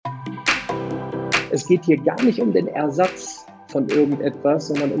Es geht hier gar nicht um den Ersatz von irgendetwas,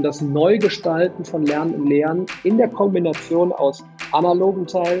 sondern um das Neugestalten von Lernen und Lehren in der Kombination aus analogen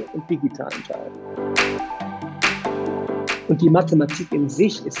Teil und digitalen Teil. Und die Mathematik in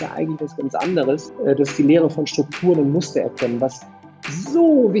sich ist ja eigentlich was ganz anderes. Das ist die Lehre von Strukturen und Muster erkennen, was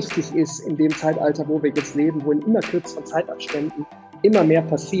so wichtig ist in dem Zeitalter, wo wir jetzt leben, wo in immer kürzeren Zeitabständen immer mehr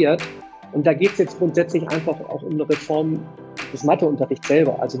passiert. Und da geht es jetzt grundsätzlich einfach auch um eine Reform des Matheunterrichts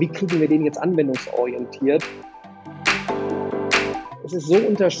selber. Also wie kriegen wir den jetzt anwendungsorientiert? Es ist so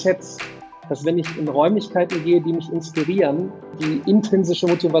unterschätzt, dass wenn ich in Räumlichkeiten gehe, die mich inspirieren, die intrinsische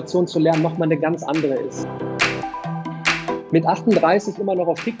Motivation zu lernen nochmal eine ganz andere ist. Mit 38 immer noch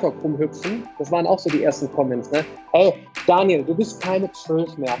auf TikTok rumhüpfen, das waren auch so die ersten Comments, ne? Hey, Daniel, du bist keine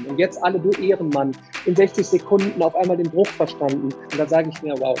 12 mehr. Und jetzt alle, du Ehrenmann, in 60 Sekunden auf einmal den Bruch verstanden. Und da sage ich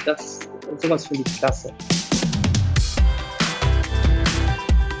mir, wow, sowas finde ich klasse.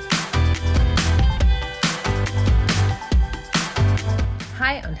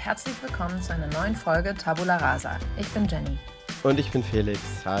 Hi und herzlich willkommen zu einer neuen Folge Tabula Rasa. Ich bin Jenny. Und ich bin Felix.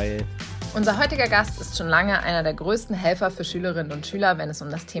 Hi. Unser heutiger Gast ist schon lange einer der größten Helfer für Schülerinnen und Schüler, wenn es um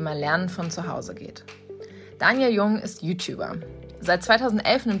das Thema Lernen von zu Hause geht. Daniel Jung ist YouTuber. Seit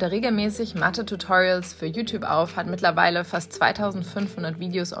 2011 nimmt er regelmäßig Mathe-Tutorials für YouTube auf, hat mittlerweile fast 2500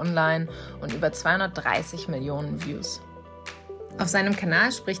 Videos online und über 230 Millionen Views. Auf seinem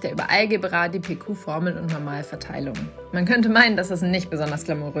Kanal spricht er über Algebra, die PQ-Formel und Normalverteilung. Man könnte meinen, dass das nicht besonders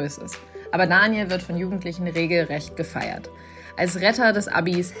glamourös ist. Aber Daniel wird von Jugendlichen regelrecht gefeiert. Als Retter des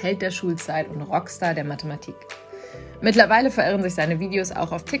Abis, Held der Schulzeit und Rockstar der Mathematik. Mittlerweile verirren sich seine Videos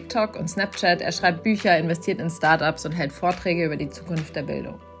auch auf TikTok und Snapchat. Er schreibt Bücher, investiert in Startups und hält Vorträge über die Zukunft der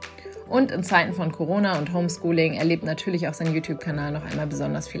Bildung. Und in Zeiten von Corona und Homeschooling erlebt natürlich auch sein YouTube-Kanal noch einmal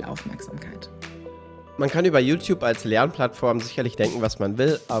besonders viel Aufmerksamkeit. Man kann über YouTube als Lernplattform sicherlich denken, was man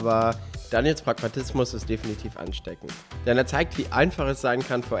will, aber Daniels Pragmatismus ist definitiv ansteckend. Denn er zeigt, wie einfach es sein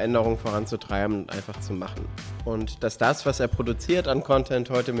kann, Veränderungen voranzutreiben und einfach zu machen. Und dass das, was er produziert an Content,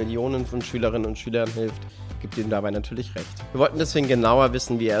 heute Millionen von Schülerinnen und Schülern hilft, gibt ihm dabei natürlich recht. Wir wollten deswegen genauer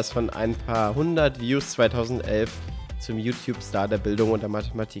wissen, wie er es von ein paar hundert Views 2011 zum YouTube-Star der Bildung und der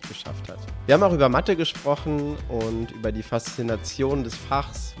Mathematik geschafft hat. Wir haben auch über Mathe gesprochen und über die Faszination des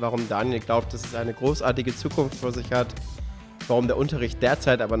Fachs, warum Daniel glaubt, dass es eine großartige Zukunft vor sich hat, warum der Unterricht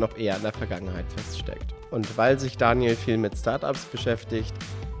derzeit aber noch eher in der Vergangenheit feststeckt. Und weil sich Daniel viel mit Startups beschäftigt,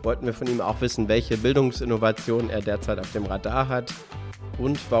 wollten wir von ihm auch wissen, welche Bildungsinnovationen er derzeit auf dem Radar hat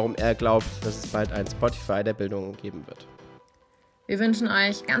und warum er glaubt, dass es bald ein Spotify der Bildung geben wird. Wir wünschen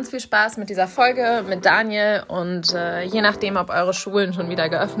euch ganz viel Spaß mit dieser Folge, mit Daniel und je nachdem, ob eure Schulen schon wieder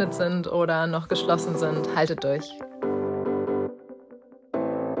geöffnet sind oder noch geschlossen sind, haltet durch.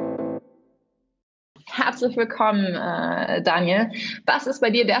 Herzlich willkommen, Daniel. Was ist bei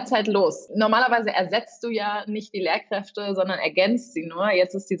dir derzeit los? Normalerweise ersetzt du ja nicht die Lehrkräfte, sondern ergänzt sie nur.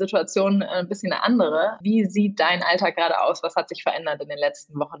 Jetzt ist die Situation ein bisschen eine andere. Wie sieht dein Alltag gerade aus? Was hat sich verändert in den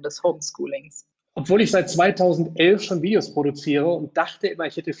letzten Wochen des Homeschoolings? Obwohl ich seit 2011 schon Videos produziere und dachte immer,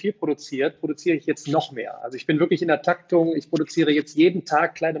 ich hätte viel produziert, produziere ich jetzt noch mehr. Also ich bin wirklich in der Taktung. Ich produziere jetzt jeden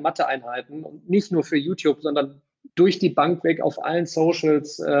Tag kleine Matheeinheiten und nicht nur für YouTube, sondern durch die Bank weg auf allen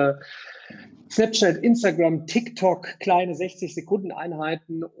Socials, Snapchat, Instagram, TikTok, kleine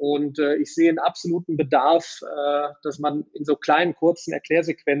 60-Sekunden-Einheiten und ich sehe einen absoluten Bedarf, dass man in so kleinen, kurzen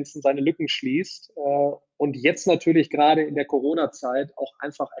Erklärsequenzen seine Lücken schließt und jetzt natürlich gerade in der Corona-Zeit auch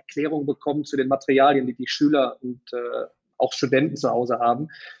einfach Erklärungen bekommen zu den Materialien, die die Schüler und auch Studenten zu Hause haben,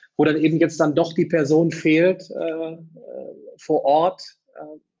 wo dann eben jetzt dann doch die Person fehlt vor Ort,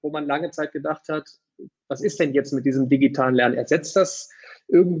 wo man lange Zeit gedacht hat, was ist denn jetzt mit diesem digitalen Lernen? Ersetzt das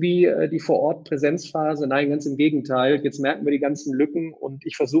irgendwie die Vor-Ort-Präsenzphase? Nein, ganz im Gegenteil. Jetzt merken wir die ganzen Lücken und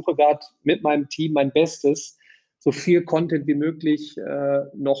ich versuche gerade mit meinem Team mein Bestes, so viel Content wie möglich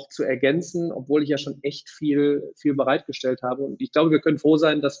noch zu ergänzen, obwohl ich ja schon echt viel bereitgestellt habe. Und ich glaube, wir können froh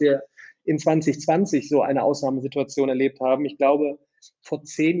sein, dass wir in 2020 so eine Ausnahmesituation erlebt haben. Ich glaube, vor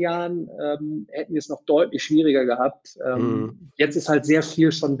 10 Jahren hätten wir es noch deutlich schwieriger gehabt. Jetzt ist halt sehr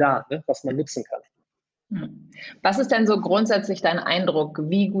viel schon da, ne, was man nutzen kann. Was ist denn so grundsätzlich dein Eindruck?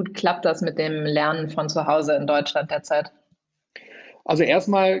 Wie gut klappt das mit dem Lernen von zu Hause in Deutschland derzeit? Also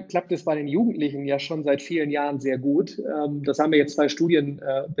erstmal klappt es bei den Jugendlichen ja schon seit vielen Jahren sehr gut. Das haben wir jetzt 2 Studien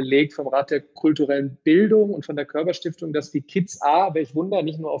belegt vom Rat der kulturellen Bildung und von der Körperstiftung, dass die Kids welch Wunder,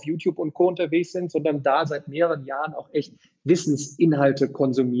 nicht nur auf YouTube und Co. unterwegs sind, sondern da seit mehreren Jahren auch echt Wissensinhalte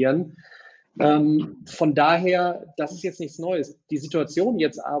konsumieren. Von daher, das ist jetzt nichts Neues. Die Situation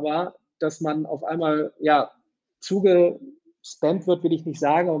jetzt aber, dass man auf einmal zugespammt wird, will ich nicht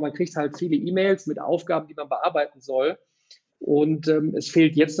sagen, aber man kriegt halt viele E-Mails mit Aufgaben, die man bearbeiten soll. Und es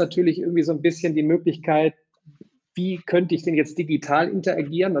fehlt jetzt natürlich irgendwie so ein bisschen die Möglichkeit, wie könnte ich denn jetzt digital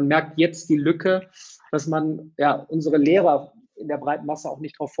interagieren? Man merkt jetzt die Lücke, dass man unsere Lehrer in der breiten Masse auch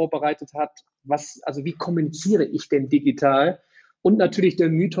nicht darauf vorbereitet hat, also wie kommuniziere ich denn digital? Und natürlich der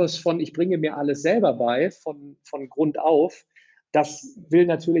Mythos von, ich bringe mir alles selber bei, von Grund auf, das will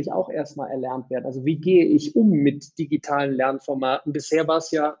natürlich auch erstmal erlernt werden. Also wie gehe ich um mit digitalen Lernformaten? Bisher war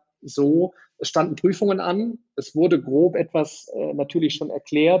es ja so, es standen Prüfungen an, es wurde grob etwas natürlich schon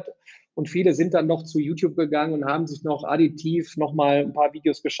erklärt und viele sind dann noch zu YouTube gegangen und haben sich noch additiv noch mal ein paar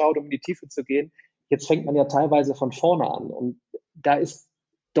Videos geschaut, um in die Tiefe zu gehen. Jetzt fängt man ja teilweise von vorne an und da ist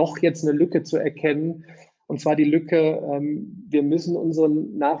doch jetzt eine Lücke zu erkennen. Und zwar die Lücke, wir müssen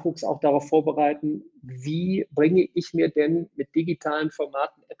unseren Nachwuchs auch darauf vorbereiten, wie bringe ich mir denn mit digitalen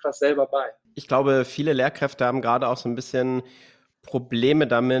Formaten etwas selber bei. Ich glaube, viele Lehrkräfte haben gerade auch so ein bisschen Probleme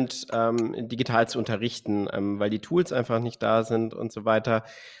damit, digital zu unterrichten, weil die Tools einfach nicht da sind und so weiter.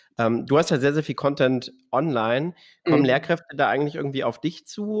 Du hast ja sehr, sehr viel Content online. Kommen Lehrkräfte da eigentlich irgendwie auf dich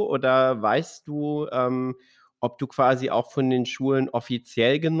zu oder weißt du, ob du quasi auch von den Schulen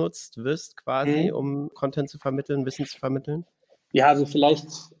offiziell genutzt wirst, quasi, um Content zu vermitteln, Wissen zu vermitteln? Ja, also vielleicht,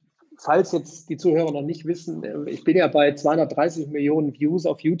 falls jetzt die Zuhörer noch nicht wissen, ich bin ja bei 230 Millionen Views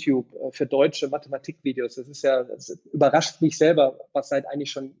auf YouTube für deutsche Mathematikvideos. Das überrascht mich selber, was seit eigentlich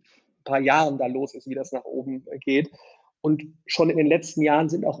schon ein paar Jahren da los ist, wie das nach oben geht. Und schon in den letzten Jahren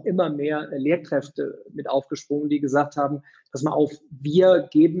sind auch immer mehr Lehrkräfte mit aufgesprungen, die gesagt haben, pass mal auf, wir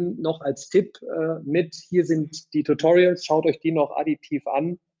geben noch als Tipp mit, hier sind die Tutorials, schaut euch die noch additiv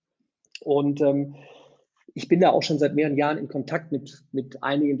an. Und ich bin da auch schon seit mehreren Jahren in Kontakt mit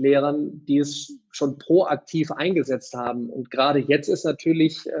einigen Lehrern, die es schon proaktiv eingesetzt haben. Und gerade jetzt ist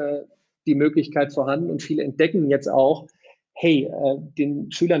natürlich die Möglichkeit vorhanden und viele entdecken jetzt auch, hey,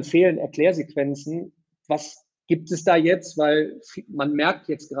 den Schülern fehlen Erklärsequenzen. Was gibt es da jetzt? Weil man merkt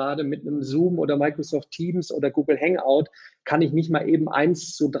jetzt gerade mit einem Zoom oder Microsoft Teams oder Google Hangout, kann ich nicht mal eben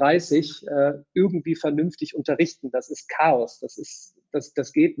 1:30 irgendwie vernünftig unterrichten. Das ist Chaos.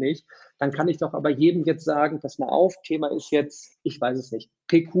 Das geht nicht. Dann kann ich doch aber jedem jetzt sagen, pass mal auf, Thema ist jetzt, ich weiß es nicht,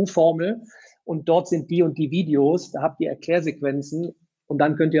 PQ-Formel und dort sind die und die Videos, da habt ihr Erklärsequenzen und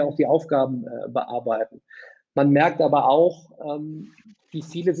dann könnt ihr auch die Aufgaben bearbeiten. Man merkt aber auch, wie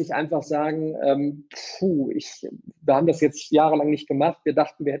viele sich einfach sagen, wir haben das jetzt jahrelang nicht gemacht, wir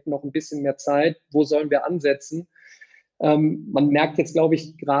dachten, wir hätten noch ein bisschen mehr Zeit, wo sollen wir ansetzen? Man merkt jetzt, glaube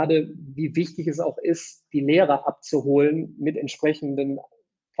ich, gerade, wie wichtig es auch ist, die Lehrer abzuholen mit entsprechenden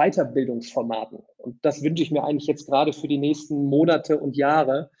Weiterbildungsformaten. Und das wünsche ich mir eigentlich jetzt gerade für die nächsten Monate und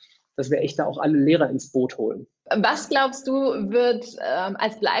Jahre, dass wir echt da auch alle Lehrer ins Boot holen. Was glaubst du, wird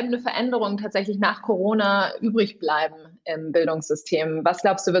als bleibende Veränderung tatsächlich nach Corona übrig bleiben im Bildungssystem? Was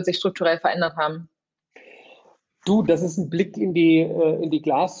glaubst du, wird sich strukturell verändert haben? Du, das ist ein Blick in die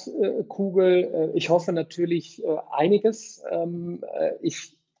Glaskugel. Ich hoffe natürlich einiges.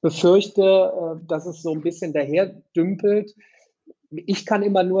 Ich befürchte, dass es so ein bisschen daherdümpelt. Ich kann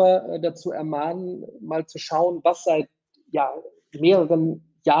immer nur dazu ermahnen, mal zu schauen, was seit mehreren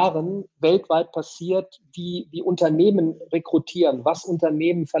Jahren weltweit passiert, wie Unternehmen rekrutieren, was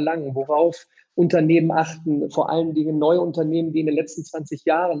Unternehmen verlangen, worauf Unternehmen achten, vor allen Dingen neue Unternehmen, die in den letzten 20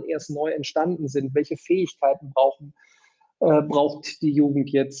 Jahren erst neu entstanden sind, welche Fähigkeiten braucht die Jugend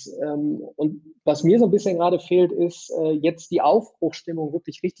jetzt. Und was mir so ein bisschen gerade fehlt, ist jetzt die Aufbruchsstimmung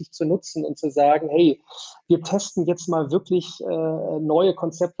wirklich richtig zu nutzen und zu sagen, hey, wir testen jetzt mal wirklich neue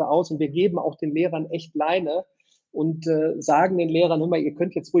Konzepte aus und wir geben auch den Lehrern echt Leine und sagen den Lehrern immer, ihr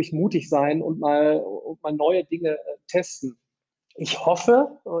könnt jetzt ruhig mutig sein und mal neue Dinge testen. Ich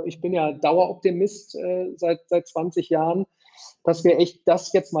hoffe, ich bin ja Daueroptimist seit 20 Jahren, dass wir echt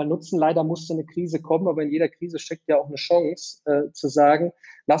das jetzt mal nutzen. Leider musste eine Krise kommen, aber in jeder Krise steckt ja auch eine Chance, zu sagen,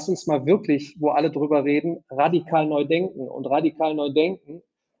 lass uns mal wirklich, wo alle drüber reden, radikal neu denken. Und radikal neu denken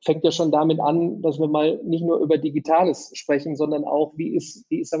fängt ja schon damit an, dass wir mal nicht nur über Digitales sprechen, sondern auch, wie ist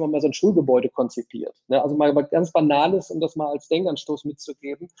sagen wir mal, so ein Schulgebäude konzipiert. Ne? Also mal ganz Banales, um das mal als Denkanstoß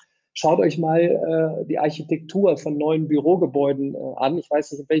mitzugeben. Schaut euch mal die Architektur von neuen Bürogebäuden an. Ich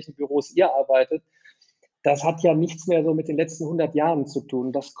weiß nicht, in welchen Büros ihr arbeitet. Das hat ja nichts mehr so mit den letzten 100 Jahren zu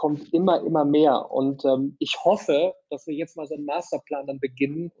tun. Das kommt immer mehr. Und ich hoffe, dass wir jetzt mal so einen Masterplan dann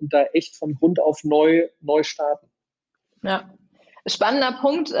beginnen und da echt von Grund auf neu starten. Ja. Spannender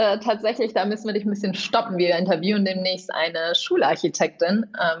Punkt, tatsächlich, da müssen wir dich ein bisschen stoppen. Wir interviewen demnächst eine Schularchitektin.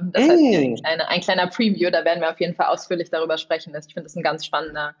 Das heißt, ein kleiner Preview, da werden wir auf jeden Fall ausführlich darüber sprechen. Ich finde das ein ganz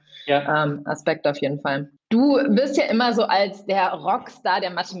spannender Aspekt auf jeden Fall. Du wirst ja immer so als der Rockstar der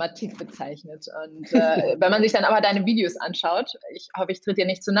Mathematik bezeichnet. Und wenn man sich dann aber deine Videos anschaut, ich hoffe, ich trete dir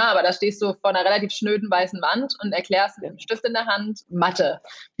nicht zu nah, aber da stehst du vor einer relativ schnöden weißen Wand und erklärst mit einem Stift in der Hand Mathe.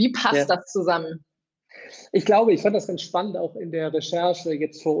 Wie passt das zusammen? Ich glaube, ich fand das ganz spannend, auch in der Recherche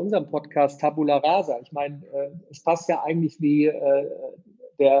jetzt vor unserem Podcast Tabula Rasa. Ich meine, es passt ja eigentlich wie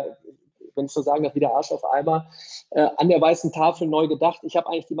wenn ich so sagen darf, wie der Arsch auf Eimer, an der weißen Tafel neu gedacht. Ich habe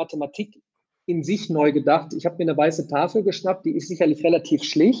eigentlich die Mathematik in sich neu gedacht. Ich habe mir eine weiße Tafel geschnappt, die ist sicherlich relativ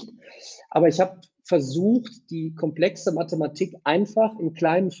schlicht, aber ich habe versucht, die komplexe Mathematik einfach in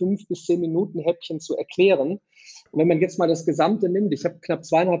kleinen 5 bis 10 Minuten Häppchen zu erklären. Und wenn man jetzt mal das Gesamte nimmt, ich habe knapp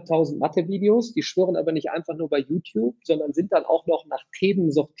 2.500 Mathe-Videos, die schwirren aber nicht einfach nur bei YouTube, sondern sind dann auch noch nach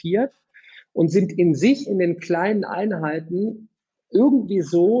Themen sortiert und sind in sich in den kleinen Einheiten irgendwie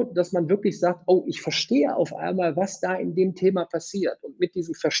so, dass man wirklich sagt, oh, ich verstehe auf einmal, was da in dem Thema passiert. Und mit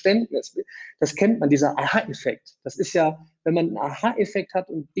diesem Verständnis, das kennt man, dieser Aha-Effekt. Das ist ja, wenn man einen Aha-Effekt hat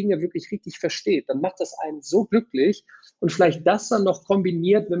und Dinge wirklich richtig versteht, dann macht das einen so glücklich. Und vielleicht das dann noch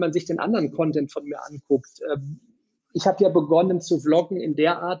kombiniert, wenn man sich den anderen Content von mir anguckt. Ich habe ja begonnen zu vloggen in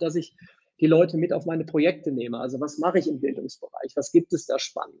der Art, dass ich die Leute mit auf meine Projekte nehme. Also was mache ich im Bildungsbereich? Was gibt es da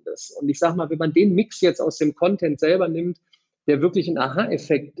Spannendes? Und ich sage mal, wenn man den Mix jetzt aus dem Content selber nimmt, der wirklich einen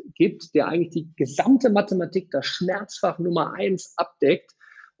Aha-Effekt gibt, der eigentlich die gesamte Mathematik, das Schmerzfach Nummer 1 abdeckt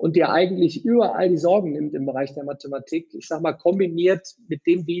und der eigentlich überall die Sorgen nimmt im Bereich der Mathematik. Ich sage mal, kombiniert mit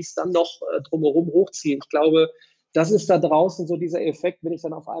dem, wie ich es dann noch drumherum hochziehe. Ich glaube, das ist da draußen so dieser Effekt, wenn ich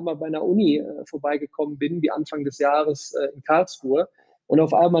dann auf einmal bei einer Uni vorbeigekommen bin, wie Anfang des Jahres in Karlsruhe, und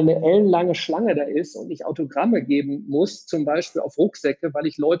auf einmal eine ellenlange Schlange da ist und ich Autogramme geben muss, zum Beispiel auf Rucksäcke, weil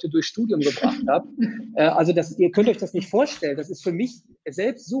ich Leute durchs Studium gebracht habe. Also ihr könnt euch das nicht vorstellen. Das ist für mich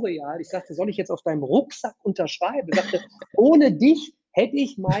selbst surreal. Ich sagte, soll ich jetzt auf deinem Rucksack unterschreiben? Ich sagte, ohne dich hätte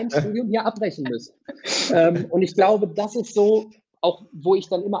ich mein Studium hier abbrechen müssen. Und ich glaube, das ist so, auch wo ich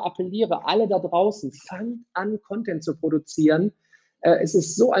dann immer appelliere, alle da draußen, fangt an, Content zu produzieren. Es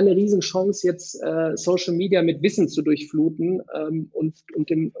ist so eine Riesenchance, jetzt Social Media mit Wissen zu durchfluten und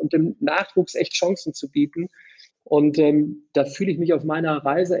dem Nachwuchs echt Chancen zu bieten. Und da fühle ich mich auf meiner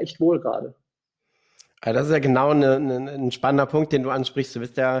Reise echt wohl gerade. Also das ist ja genau ein spannender Punkt, den du ansprichst. Du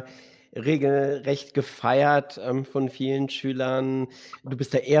bist ja regelrecht gefeiert von vielen Schülern. Du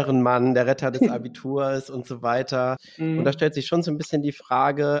bist der Ehrenmann, der Retter des Abiturs und so weiter. Und da stellt sich schon so ein bisschen die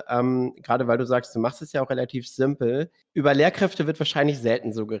Frage, gerade weil du sagst, du machst es ja auch relativ simpel. Über Lehrkräfte wird wahrscheinlich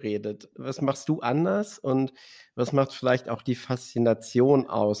selten so geredet. Was machst du anders und was macht vielleicht auch die Faszination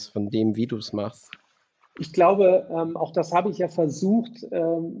aus von dem, wie du es machst? Ich glaube, auch das habe ich ja versucht,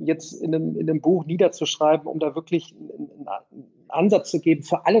 jetzt in einem Buch niederzuschreiben, um da wirklich einen Ansatz zu geben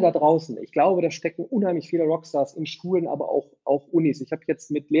für alle da draußen. Ich glaube, da stecken unheimlich viele Rockstars in Schulen, aber auch Unis. Ich habe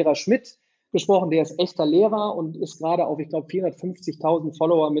jetzt mit Lehrer Schmidt gesprochen, der ist echter Lehrer und ist gerade auf, ich glaube, 450.000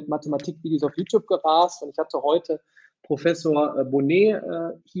 Follower mit Mathematikvideos auf YouTube gerast. Und ich hatte heute Professor Bonnet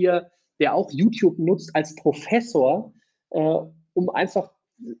hier, der auch YouTube nutzt als Professor, um einfach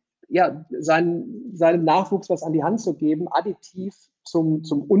seinem Nachwuchs was an die Hand zu geben, additiv zum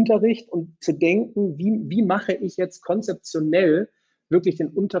Unterricht und zu denken, wie mache ich jetzt konzeptionell wirklich den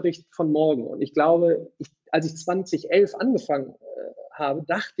Unterricht von morgen. Und ich glaube, als ich 2011 angefangen habe,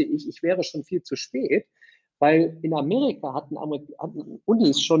 dachte ich wäre schon viel zu spät, weil in Amerika hatten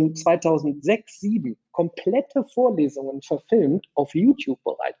Unis schon 2006, 2007 komplette Vorlesungen verfilmt auf YouTube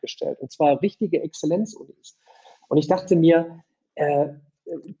bereitgestellt, und zwar richtige Exzellenzunis. Und ich dachte mir,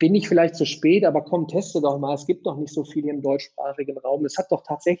 bin ich vielleicht zu spät, aber komm, teste doch mal. Es gibt doch nicht so viel im deutschsprachigen Raum. Es hat doch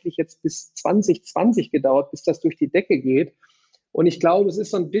tatsächlich jetzt bis 2020 gedauert, bis das durch die Decke geht. Und ich glaube, es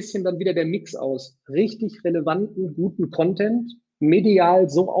ist so ein bisschen dann wieder der Mix aus richtig relevanten, guten Content, medial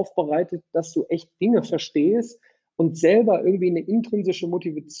so aufbereitet, dass du echt Dinge verstehst und selber irgendwie eine intrinsische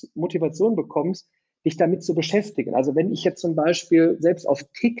Motivation bekommst, dich damit zu beschäftigen. Also wenn ich jetzt zum Beispiel selbst auf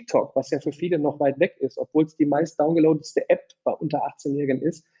TikTok, was ja für viele noch weit weg ist, obwohl es die meist downgeloadetste App bei unter 18-Jährigen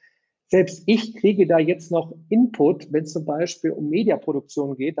ist, selbst ich kriege da jetzt noch Input, wenn es zum Beispiel um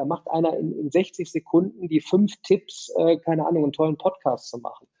Mediaproduktion geht. Da macht einer in 60 Sekunden die 5 Tipps, keine Ahnung, einen tollen Podcast zu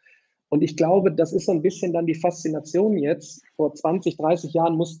machen. Und ich glaube, das ist so ein bisschen dann die Faszination jetzt. Vor 20, 30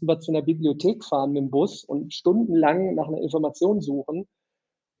 Jahren mussten wir zu einer Bibliothek fahren mit dem Bus und stundenlang nach einer Information suchen.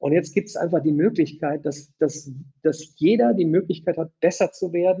 Und jetzt gibt es einfach die Möglichkeit, dass jeder die Möglichkeit hat, besser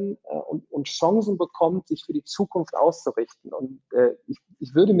zu werden und Chancen bekommt, sich für die Zukunft auszurichten. Und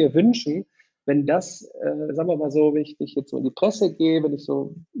ich würde mir wünschen, wenn das, sagen wir mal so, wenn ich jetzt so in die Presse gehe, wenn ich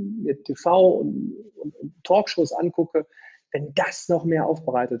so mir TV und Talkshows angucke, wenn das noch mehr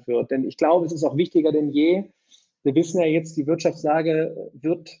aufbereitet wird. Denn ich glaube, es ist auch wichtiger denn je. Wir wissen ja jetzt, die Wirtschaftslage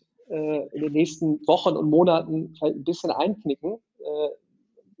wird in den nächsten Wochen und Monaten halt ein bisschen einknicken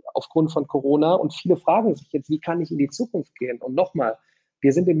aufgrund von Corona. Und viele fragen sich jetzt, wie kann ich in die Zukunft gehen? Und nochmal,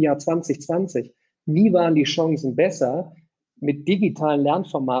 wir sind im Jahr 2020. Nie waren die Chancen besser, mit digitalen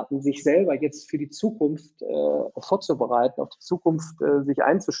Lernformaten sich selber jetzt für die Zukunft vorzubereiten, auf die Zukunft sich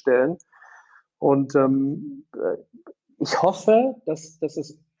einzustellen. Und ich hoffe, dass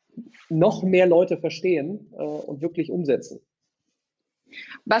es noch mehr Leute verstehen und wirklich umsetzen.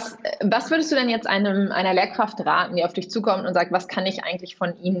 Was würdest du denn jetzt einer Lehrkraft raten, die auf dich zukommt und sagt, was kann ich eigentlich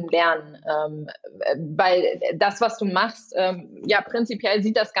von Ihnen lernen? Weil das, was du machst, ja, prinzipiell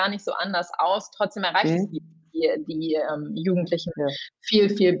sieht das gar nicht so anders aus. Trotzdem erreicht es die Jugendlichen viel,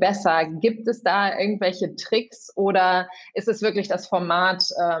 viel besser. Gibt es da irgendwelche Tricks oder ist es wirklich das Format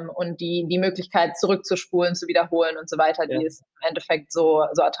und die Möglichkeit zurückzuspulen, zu wiederholen und so weiter, die es im Endeffekt so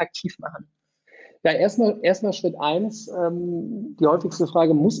attraktiv machen? Ja, erstmal Schritt 1, die häufigste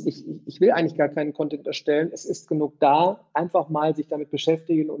Frage, ich will eigentlich gar keinen Content erstellen, es ist genug da, einfach mal sich damit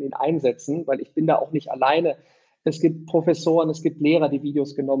beschäftigen und ihn einsetzen, weil ich bin da auch nicht alleine. Es gibt Professoren, es gibt Lehrer, die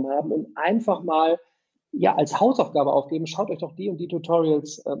Videos genommen haben und einfach mal als Hausaufgabe aufgeben, schaut euch doch die und die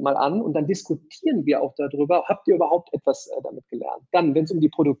Tutorials mal an und dann diskutieren wir auch darüber, habt ihr überhaupt etwas damit gelernt? Dann, wenn es um die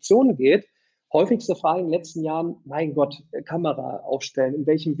Produktion geht, häufigste Frage in den letzten Jahren, mein Gott, Kamera aufstellen, in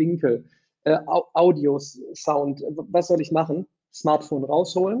welchem Winkel? Audios, Sound, was soll ich machen? Smartphone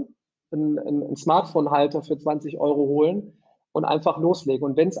rausholen, einen Smartphone-Halter für 20 Euro holen und einfach loslegen.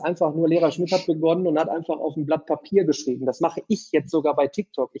 Und wenn es einfach nur, Lehrer Schmidt hat begonnen und hat einfach auf ein Blatt Papier geschrieben. Das mache ich jetzt sogar bei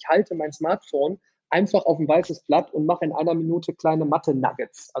TikTok. Ich halte mein Smartphone einfach auf ein weißes Blatt und mache in einer Minute kleine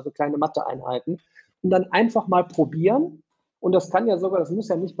Mathe-Nuggets, also kleine Mathe-Einheiten. Und dann einfach mal probieren. Und das kann ja sogar, das muss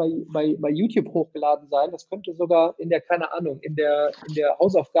ja nicht bei YouTube hochgeladen sein, das könnte sogar in der, keine Ahnung, in der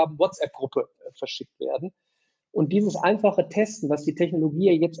Hausaufgaben-WhatsApp-Gruppe verschickt werden. Und dieses einfache Testen, was die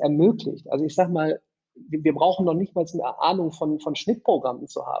Technologie jetzt ermöglicht, also ich sage mal, wir brauchen noch nicht mal eine Ahnung von Schnittprogrammen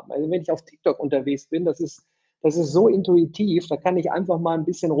zu haben. Also wenn ich auf TikTok unterwegs bin, das ist so intuitiv, da kann ich einfach mal ein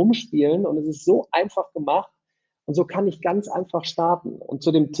bisschen rumspielen und es ist so einfach gemacht und so kann ich ganz einfach starten. Und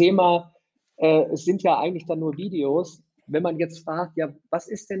zu dem Thema, es sind ja eigentlich dann nur Videos, wenn man jetzt fragt, ja, was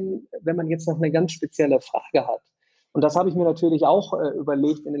ist denn, wenn man jetzt noch eine ganz spezielle Frage hat? Und das habe ich mir natürlich auch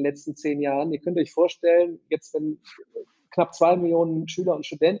überlegt in den letzten 10 Jahren. Ihr könnt euch vorstellen, jetzt wenn knapp 2 Millionen Schüler und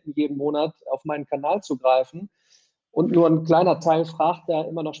Studenten jeden Monat auf meinen Kanal zugreifen und nur ein kleiner Teil fragt da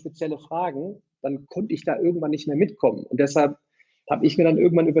immer noch spezielle Fragen, dann konnte ich da irgendwann nicht mehr mitkommen. Und deshalb habe ich mir dann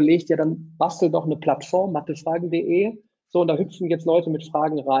irgendwann überlegt, ja, dann bastel doch eine Plattform, mathefragen.de. So, und da hüpfen jetzt Leute mit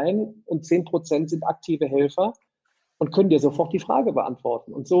Fragen rein und 10% sind aktive Helfer und können dir sofort die Frage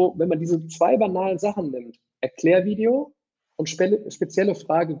beantworten. Und so, wenn man diese 2 banalen Sachen nimmt, Erklärvideo und spezielle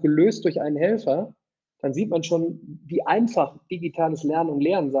Frage gelöst durch einen Helfer, dann sieht man schon, wie einfach digitales Lernen und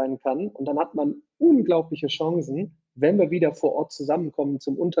Lehren sein kann. Und dann hat man unglaubliche Chancen, wenn wir wieder vor Ort zusammenkommen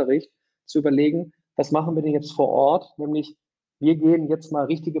zum Unterricht, zu überlegen, was machen wir denn jetzt vor Ort? Nämlich, wir gehen jetzt mal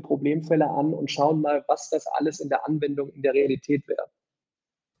richtige Problemfälle an und schauen mal, was das alles in der Anwendung, in der Realität wäre.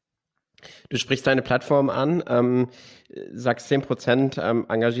 Du sprichst deine Plattform an, sagst 10%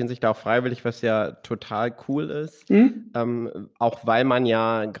 engagieren sich da auch freiwillig, was ja total cool ist. Auch weil man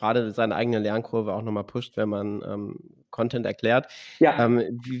ja gerade seine eigene Lernkurve auch nochmal pusht, wenn man Content erklärt. Ja.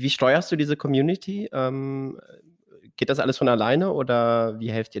 Wie steuerst du diese Community? Geht das alles von alleine oder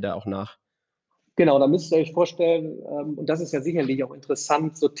wie helft ihr da auch nach? Genau, da müsst ihr euch vorstellen, und das ist ja sicherlich auch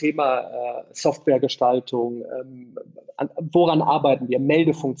interessant, so Thema Softwaregestaltung, woran arbeiten wir?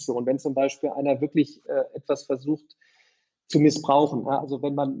 Meldefunktion, wenn zum Beispiel einer wirklich etwas versucht zu missbrauchen. Ja? Also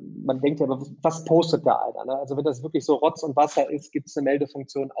wenn man denkt ja, was postet da einer? Ne? Also wenn das wirklich so Rotz und Wasser ist, gibt es eine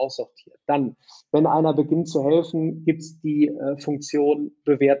Meldefunktion aussortiert. Dann, wenn einer beginnt zu helfen, gibt es die Funktion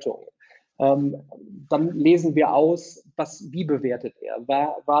Bewertung. Dann lesen wir aus, wie bewertet er?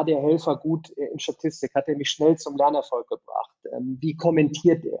 War der Helfer gut in Statistik? Hat er mich schnell zum Lernerfolg gebracht? Wie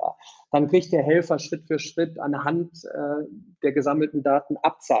kommentiert er? Dann kriegt der Helfer Schritt für Schritt anhand der gesammelten Daten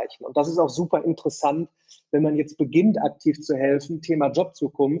Abzeichen. Und das ist auch super interessant, wenn man jetzt beginnt, aktiv zu helfen, Thema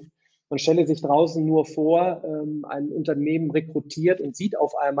Jobzukunft. Man stelle sich draußen nur vor, ein Unternehmen rekrutiert und sieht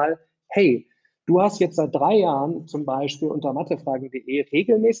auf einmal, hey, du hast jetzt seit 3 Jahren zum Beispiel unter mathefragen.de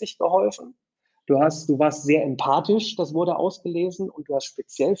regelmäßig geholfen. Du warst sehr empathisch, das wurde ausgelesen, und du hast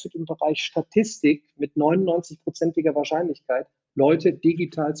speziell für den Bereich Statistik mit 99%iger Wahrscheinlichkeit Leute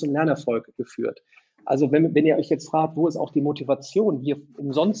digital zum Lernerfolg geführt. Also wenn ihr euch jetzt fragt, wo ist auch die Motivation, hier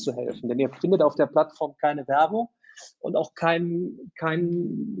umsonst zu helfen, denn ihr findet auf der Plattform keine Werbung und auch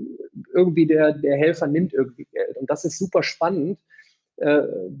irgendwie der Helfer nimmt irgendwie Geld. Und das ist super spannend,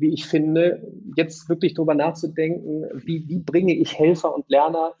 wie ich finde, jetzt wirklich darüber nachzudenken, wie bringe ich Helfer und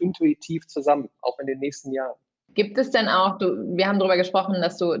Lerner intuitiv zusammen, auch in den nächsten Jahren. Gibt es denn auch, wir haben darüber gesprochen,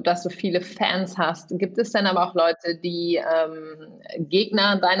 dass du viele Fans hast. Gibt es denn aber auch Leute, die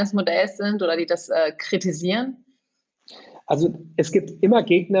Gegner deines Modells sind oder die das kritisieren? Also es gibt immer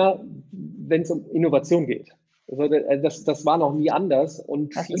Gegner, wenn es um Innovation geht. Also das war noch nie anders.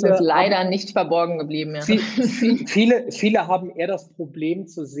 Und das ist uns leider nicht verborgen geblieben. Ja. Viele haben eher das Problem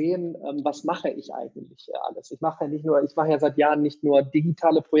zu sehen, was mache ich eigentlich alles. Ich mache ja seit Jahren nicht nur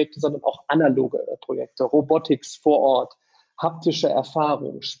digitale Projekte, sondern auch analoge Projekte, Robotics vor Ort, haptische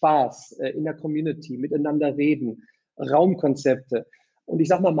Erfahrung, Spaß in der Community, miteinander reden, Raumkonzepte. Und ich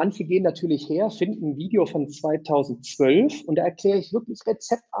sage mal, manche gehen natürlich her, finden ein Video von 2012 und da erkläre ich wirklich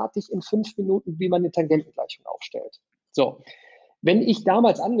rezeptartig in 5 Minuten, wie man eine Tangentengleichung aufstellt. So, wenn ich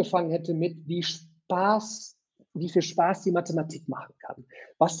damals angefangen hätte mit, wie viel Spaß die Mathematik machen kann,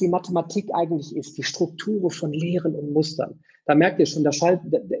 was die Mathematik eigentlich ist, die Strukturen von Lehren und Mustern, da merkt ihr schon, da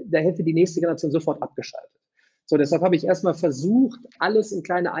hätte die nächste Generation sofort abgeschaltet. So, deshalb habe ich erstmal versucht, alles in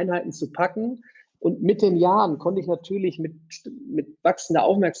kleine Einheiten zu packen. Und mit den Jahren konnte ich natürlich mit wachsender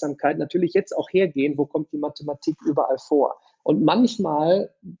Aufmerksamkeit natürlich jetzt auch hergehen, wo kommt die Mathematik überall vor. Und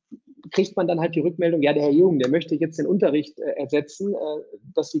manchmal kriegt man dann halt die Rückmeldung, ja, der Herr Jung, der möchte jetzt den Unterricht ersetzen,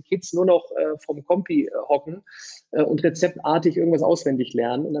 dass die Kids nur noch vom Kompi hocken und rezeptartig irgendwas auswendig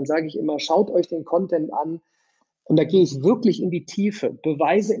lernen. Und dann sage ich immer, schaut euch den Content an. Und da gehe ich wirklich in die Tiefe.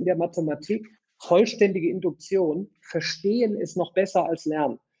 Beweise in der Mathematik, vollständige Induktion, verstehen ist noch besser als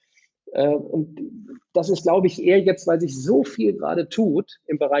lernen. Und das ist, glaube ich, eher jetzt, weil sich so viel gerade tut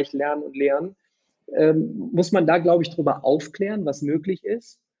im Bereich Lernen und Lehren, muss man da, glaube ich, drüber aufklären, was möglich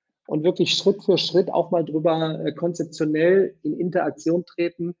ist und wirklich Schritt für Schritt auch mal drüber konzeptionell in Interaktion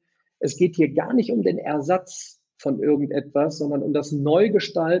treten. Es geht hier gar nicht um den Ersatz von irgendetwas, sondern um das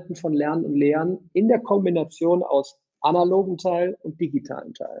Neugestalten von Lernen und Lehren in der Kombination aus analogen Teil und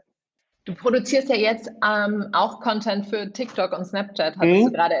digitalen Teil. Du produzierst ja jetzt auch Content für TikTok und Snapchat, hast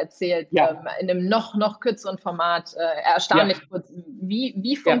du gerade erzählt, ja. In einem noch kürzeren Format, erstaunlich kurz.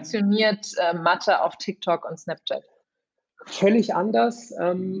 Wie funktioniert Mathe auf TikTok und Snapchat? Völlig anders.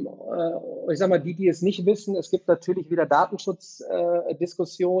 Ich sage mal, die es nicht wissen, es gibt natürlich wieder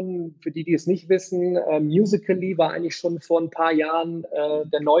Datenschutzdiskussionen. Für die es nicht wissen, Musical.ly war eigentlich schon vor ein paar Jahren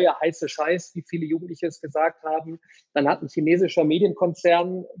der neue heiße Scheiß, wie viele Jugendliche es gesagt haben. Dann hat ein chinesischer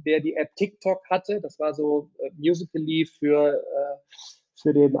Medienkonzern, der die App TikTok hatte, das war so Musical.ly für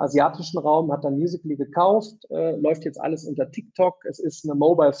den asiatischen Raum, hat dann Musical.ly gekauft, läuft jetzt alles unter TikTok. Es ist eine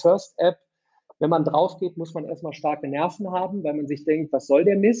Mobile-First-App. Wenn man drauf geht, muss man erstmal starke Nerven haben, weil man sich denkt, was soll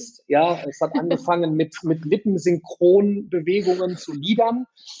der Mist? Ja, es hat angefangen mit Lippensynchronbewegungen zu Liedern,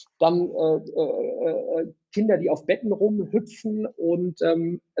 dann Kinder, die auf Betten rumhüpfen und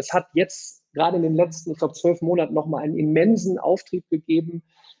es hat jetzt gerade in den letzten, ich glaube, 12 Monaten nochmal einen immensen Auftrieb gegeben,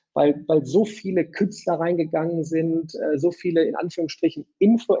 weil so viele Künstler reingegangen sind, so viele in Anführungsstrichen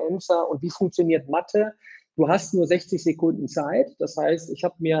Influencer. Und wie funktioniert Mathe? Du hast nur 60 Sekunden Zeit. Das heißt, ich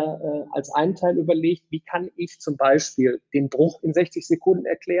habe mir als einen Teil überlegt, wie kann ich zum Beispiel den Bruch in 60 Sekunden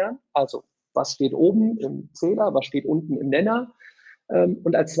erklären? Also, was steht oben im Zähler, was steht unten im Nenner?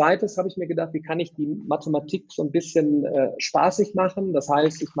 Und als zweites habe ich mir gedacht, wie kann ich die Mathematik so ein bisschen spaßig machen? Das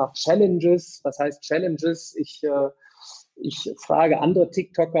heißt, ich mache Challenges. Was heißt Challenges? Ich frage andere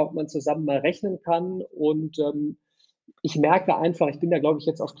TikToker, ob man zusammen mal rechnen kann. Und ich merke einfach, ich bin da, glaube ich,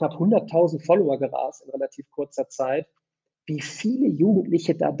 jetzt auf knapp 100.000 Follower gerast in relativ kurzer Zeit, wie viele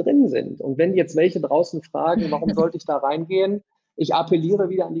Jugendliche da drin sind. Und wenn jetzt welche draußen fragen, warum sollte ich da reingehen? Ich appelliere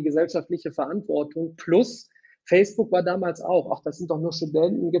wieder an die gesellschaftliche Verantwortung. Plus, Facebook war damals auch, ach, das sind doch nur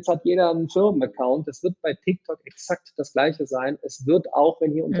Studenten, jetzt hat jeder einen Firmenaccount. Das wird bei TikTok exakt das Gleiche sein. Es wird auch,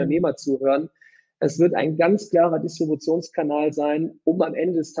 wenn hier Unternehmer zuhören, es wird ein ganz klarer Distributionskanal sein, um am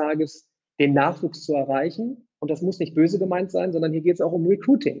Ende des Tages den Nachwuchs zu erreichen. Und das muss nicht böse gemeint sein, sondern hier geht es auch um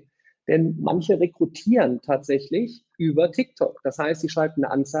Recruiting. Denn manche rekrutieren tatsächlich über TikTok. Das heißt, sie schalten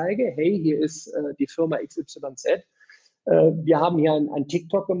eine Anzeige, hey, hier ist die Firma XYZ. Wir haben hier ein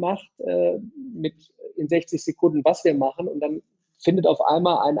TikTok gemacht mit in 60 Sekunden, was wir machen. Und dann findet auf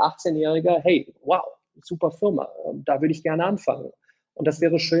einmal ein 18-Jähriger, hey, wow, super Firma, da würde ich gerne anfangen. Und das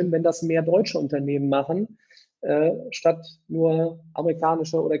wäre schön, wenn das mehr deutsche Unternehmen machen, statt nur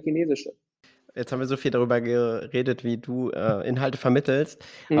amerikanische oder chinesische. Jetzt haben wir so viel darüber geredet, wie du Inhalte vermittelst.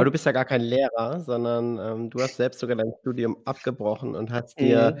 Aber du bist ja gar kein Lehrer, sondern du hast selbst sogar dein Studium abgebrochen und hast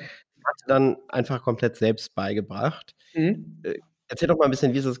dir Mathe dann einfach komplett selbst beigebracht. Mhm. Erzähl doch mal ein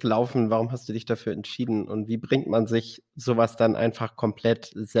bisschen, wie ist es gelaufen? Warum hast du dich dafür entschieden? Und wie bringt man sich sowas dann einfach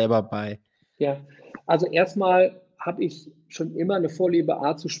komplett selber bei? Ja, also erstmal habe ich schon immer eine Vorliebe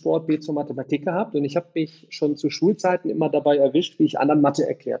A zu Sport, B zur Mathematik gehabt und ich habe mich schon zu Schulzeiten immer dabei erwischt, wie ich anderen Mathe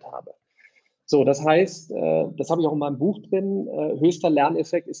erklärt habe. So, das heißt, das habe ich auch in meinem Buch drin, höchster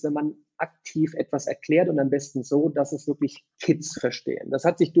Lerneffekt ist, wenn man aktiv etwas erklärt und am besten so, dass es wirklich Kids verstehen. Das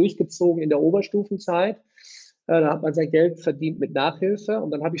hat sich durchgezogen in der Oberstufenzeit. Da hat man sein Geld verdient mit Nachhilfe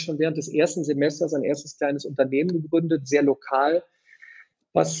und dann habe ich schon während des ersten Semesters ein erstes kleines Unternehmen gegründet, sehr lokal,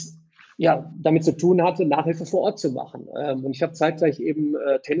 was ja damit zu tun hatte, Nachhilfe vor Ort zu machen. Und ich habe zeitgleich eben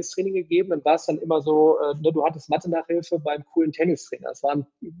Tennistraining gegeben. Dann war es dann immer so, du hattest Mathe-Nachhilfe beim coolen Tennistrainer. Das war ein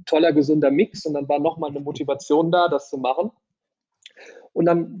toller, gesunder Mix und dann war nochmal eine Motivation da, das zu machen. Und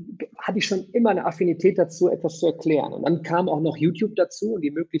dann hatte ich schon immer eine Affinität dazu, etwas zu erklären. Und dann kam auch noch YouTube dazu und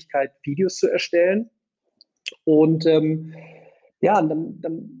die Möglichkeit, Videos zu erstellen. Und ja, dann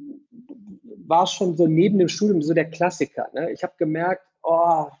war es schon so neben dem Studium so der Klassiker. Ne? Ich habe gemerkt,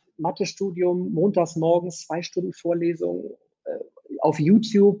 oh, Mathestudium, montags morgens 2 Stunden Vorlesung auf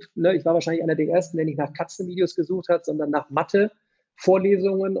YouTube. Ne? Ich war wahrscheinlich einer der Ersten, der nicht nach Katzenvideos gesucht hat, sondern nach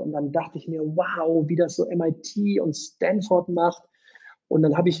Mathe-Vorlesungen. Und dann dachte ich mir, wow, wie das so MIT und Stanford macht. Und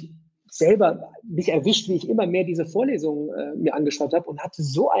dann habe ich selber mich erwischt, wie ich immer mehr diese Vorlesungen mir angeschaut habe und hatte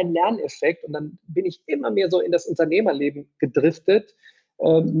so einen Lerneffekt. Und dann bin ich immer mehr so in das Unternehmerleben gedriftet,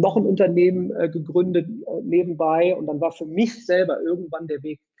 noch ein Unternehmen gegründet nebenbei. Und dann war für mich selber irgendwann der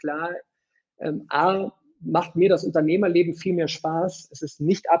Weg klar, A, macht mir das Unternehmerleben viel mehr Spaß. Es ist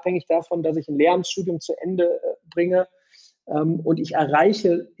nicht abhängig davon, dass ich ein Lehramtsstudium zu Ende bringe. Und ich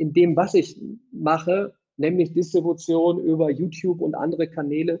erreiche in dem, was ich mache, nämlich Distribution über YouTube und andere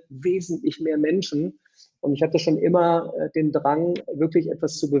Kanäle, wesentlich mehr Menschen. Und ich hatte schon immer den Drang, wirklich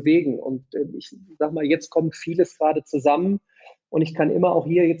etwas zu bewegen. Und ich sage mal, jetzt kommt vieles gerade zusammen. Und ich kann immer auch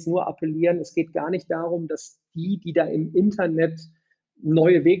hier jetzt nur appellieren, es geht gar nicht darum, dass die da im Internet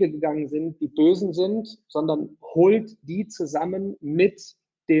neue Wege gegangen sind, die Bösen sind, sondern holt die zusammen mit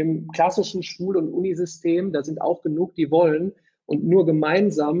dem klassischen Schul- und Unisystem. Da sind auch genug, die wollen. Und nur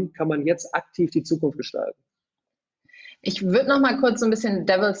gemeinsam kann man jetzt aktiv die Zukunft gestalten. Ich würde noch mal kurz so ein bisschen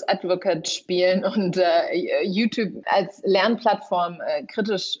Devil's Advocate spielen und YouTube als Lernplattform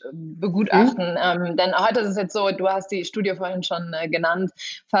kritisch begutachten. Denn heute ist es jetzt so, du hast die Studie vorhin schon genannt,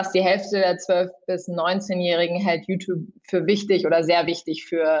 fast die Hälfte der 12- bis 19-Jährigen hält YouTube für wichtig oder sehr wichtig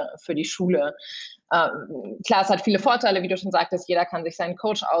für die Schule. Klar, es hat viele Vorteile, wie du schon sagtest, jeder kann sich seinen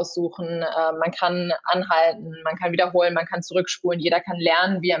Coach aussuchen, man kann anhalten, man kann wiederholen, man kann zurückspulen, jeder kann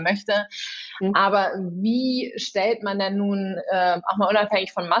lernen, wie er möchte. Aber wie stellt man denn nun, auch mal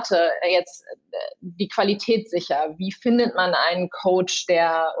unabhängig von Mathe, jetzt die Qualität sicher? Wie findet man einen Coach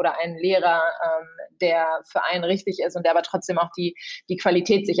oder einen Lehrer, der für einen richtig ist und der aber trotzdem auch die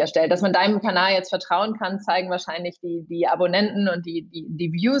Qualität sicherstellt? Dass man deinem Kanal jetzt vertrauen kann, zeigen wahrscheinlich die Abonnenten und die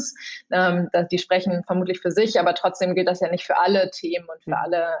Views. Die sprechen vermutlich für sich, aber trotzdem gilt das ja nicht für alle Themen und für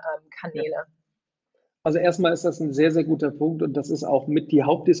alle Kanäle. Also erstmal ist das ein sehr, sehr guter Punkt und das ist auch mit die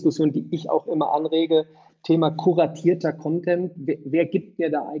Hauptdiskussion, die ich auch immer anrege, Thema kuratierter Content. Wer gibt mir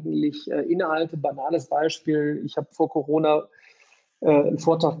da eigentlich Inhalte? Banales Beispiel, ich habe vor Corona einen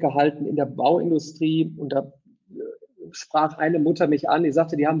Vortrag gehalten in der Bauindustrie und da sprach eine Mutter mich an, die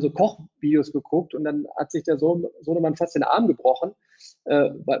sagte, die haben so Kochvideos geguckt und dann hat sich der Sohnemann fast den Arm gebrochen,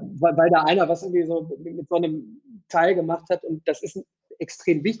 weil da einer was irgendwie so mit so einem Teil gemacht hat und das ist ein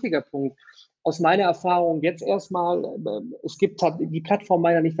extrem wichtiger Punkt. Aus meiner Erfahrung jetzt erstmal, es gibt die Plattform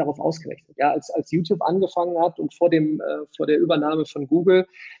meiner nicht darauf ausgerichtet. Ja, als YouTube angefangen hat und vor der Übernahme von Google,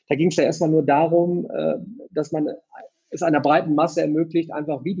 da ging es ja erstmal nur darum, dass man es einer breiten Masse ermöglicht,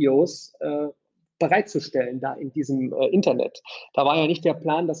 einfach Videos bereitzustellen da in diesem Internet. Da war ja nicht der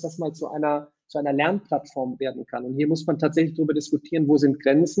Plan, dass das mal zu einer Lernplattform werden kann. Und hier muss man tatsächlich darüber diskutieren, wo sind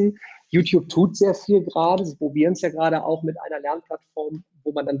Grenzen. YouTube tut sehr viel gerade. Sie probieren es ja gerade auch mit einer Lernplattform,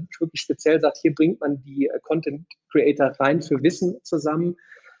 wo man dann wirklich speziell sagt, hier bringt man die Content Creator rein für Wissen zusammen.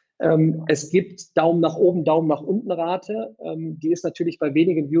 Es gibt Daumen nach oben, Daumen nach unten Rate. Die ist natürlich bei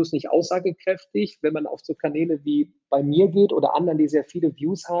wenigen Views nicht aussagekräftig. Wenn man auf so Kanäle wie bei mir geht oder anderen, die sehr viele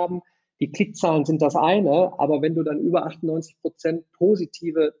Views haben, die Klickzahlen sind das eine, aber wenn du dann über 98%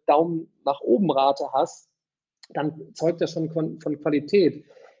 positive Daumen nach oben Rate hast, dann zeugt das schon von Qualität.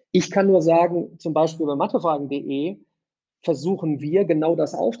 Ich kann nur sagen, zum Beispiel bei mathefragen.de versuchen wir genau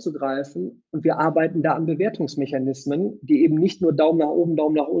das aufzugreifen und wir arbeiten da an Bewertungsmechanismen, die eben nicht nur Daumen nach oben,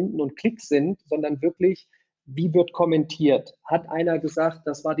 Daumen nach unten und Klicks sind, sondern wirklich Wie wird kommentiert? Hat einer gesagt,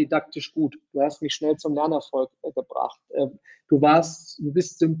 das war didaktisch gut, du hast mich schnell zum Lernerfolg gebracht, du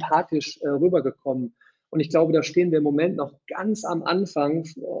bist sympathisch rübergekommen. Und ich glaube, da stehen wir im Moment noch ganz am Anfang.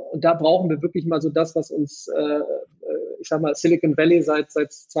 Und da brauchen wir wirklich mal so das, was uns, ich sag mal, Silicon Valley seit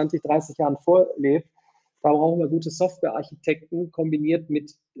 20, 30 Jahren vorlebt. Da brauchen wir gute Softwarearchitekten kombiniert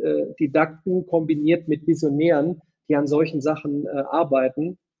mit Didakten, kombiniert mit Visionären, die an solchen Sachen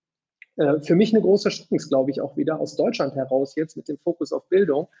arbeiten. Für mich eine große Chance, glaube ich, auch wieder aus Deutschland heraus jetzt mit dem Fokus auf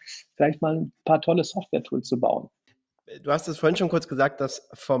Bildung, vielleicht mal ein paar tolle Software-Tools zu bauen. Du hast es vorhin schon kurz gesagt, das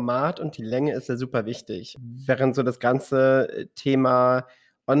Format und die Länge ist ja super wichtig. Während so das ganze Thema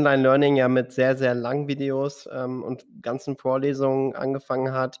Online-Learning ja mit sehr, sehr langen Videos und ganzen Vorlesungen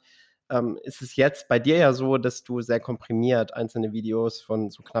angefangen hat, ist es jetzt bei dir ja so, dass du sehr komprimiert einzelne Videos von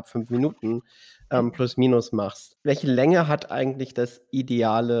so knapp 5 Minuten plus minus machst. Welche Länge hat eigentlich das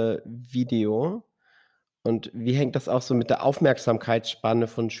ideale Video? Und wie hängt das auch so mit der Aufmerksamkeitsspanne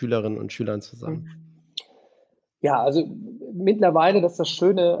von Schülerinnen und Schülern zusammen? Ja, also mittlerweile, das ist das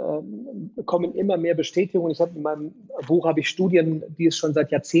Schöne, kommen immer mehr Bestätigungen. In meinem Buch habe ich Studien, die es schon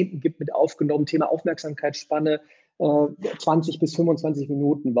seit Jahrzehnten gibt, mit aufgenommen. Thema Aufmerksamkeitsspanne 20 bis 25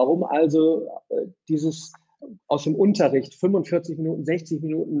 Minuten. Warum also dieses aus dem Unterricht 45 Minuten, 60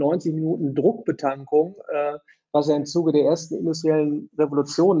 Minuten, 90 Minuten Druckbetankung, was ja im Zuge der ersten industriellen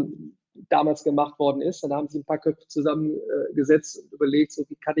Revolution damals gemacht worden ist. Dann haben sie ein paar Köpfe zusammengesetzt und überlegt, so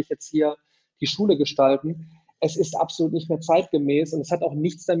wie kann ich jetzt hier die Schule gestalten. Es ist absolut nicht mehr zeitgemäß und es hat auch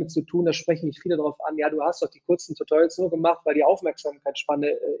nichts damit zu tun, da sprechen mich viele darauf an, ja, du hast doch die kurzen Tutorials nur gemacht, weil die Aufmerksamkeitsspanne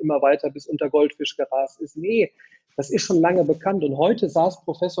immer weiter bis unter Goldfisch gerast ist. Nee, das ist schon lange bekannt und heute saß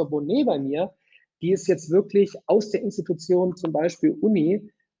Professor Bonnet bei mir, die es jetzt wirklich aus der Institution, zum Beispiel Uni,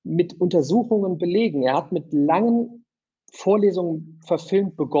 mit Untersuchungen belegen. Er hat mit langen Vorlesungen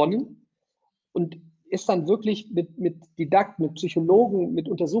verfilmt begonnen und ist dann wirklich mit Didakten, mit Psychologen, mit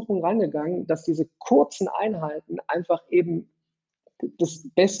Untersuchungen rangegangen, dass diese kurzen Einheiten einfach eben das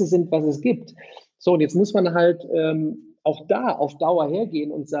Beste sind, was es gibt. So, und jetzt muss man halt auch da auf Dauer hergehen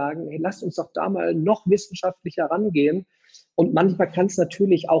und sagen, hey, lasst uns doch da mal noch wissenschaftlicher rangehen. Und manchmal kann es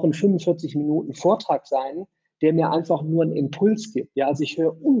natürlich auch ein 45 Minuten Vortrag sein, der mir einfach nur einen Impuls gibt. Ja, also ich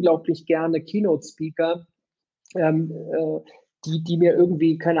höre unglaublich gerne Keynote-Speaker, die mir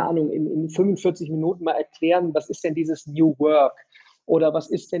irgendwie, keine Ahnung, in 45 Minuten mal erklären, was ist denn dieses New Work oder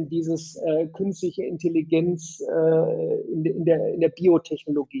was ist denn dieses künstliche Intelligenz in der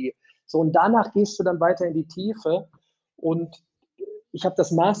Biotechnologie. So, und danach gehst du dann weiter in die Tiefe und ich habe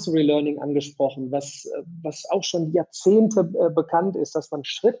das Mastery Learning angesprochen, was auch schon Jahrzehnte bekannt ist, dass man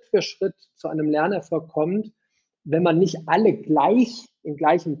Schritt für Schritt zu einem Lernerfolg kommt, wenn man nicht alle gleich in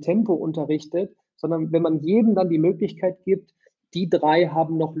gleichem Tempo unterrichtet, sondern wenn man jedem dann die Möglichkeit gibt, die 3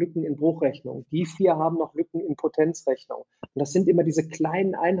 haben noch Lücken in Bruchrechnung, die 4 haben noch Lücken in Potenzrechnung. Und das sind immer diese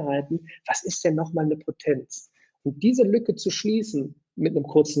kleinen Einheiten. Was ist denn nochmal eine Potenz? Und diese Lücke zu schließen mit einem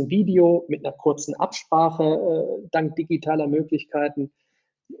kurzen Video, mit einer kurzen Absprache, dank digitaler Möglichkeiten,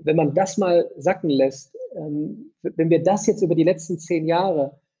 wenn man das mal sacken lässt, wenn wir das jetzt über die letzten 10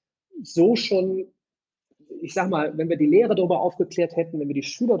 Jahre so schon, ich sag mal, wenn wir die Lehrer darüber aufgeklärt hätten, wenn wir die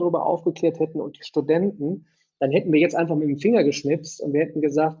Schüler darüber aufgeklärt hätten und die Studenten, dann hätten wir jetzt einfach mit dem Finger geschnipst und wir hätten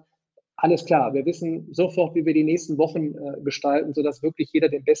gesagt, alles klar, wir wissen sofort, wie wir die nächsten Wochen gestalten, sodass wirklich jeder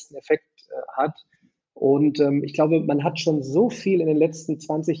den besten Effekt hat. Und ich glaube, man hat schon so viel in den letzten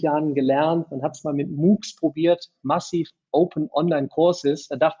 20 Jahren gelernt. Man hat es mal mit MOOCs probiert, massiv Open Online Courses.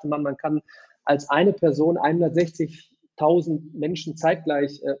 Da dachte man, man kann als eine Person 160.000 Menschen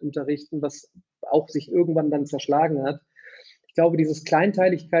zeitgleich unterrichten, was auch sich irgendwann dann zerschlagen hat. Ich glaube, dieses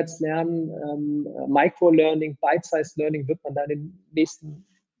Kleinteiligkeitslernen, Microlearning, Bite-Size-Learning wird man da in den nächsten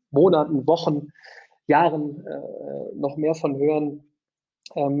Monaten, Wochen, Jahren noch mehr von hören.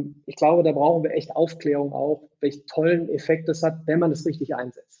 Ich glaube, da brauchen wir echt Aufklärung auch, welchen tollen Effekt es hat, wenn man es richtig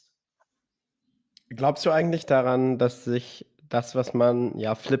einsetzt. Glaubst du eigentlich daran, dass sich das, was man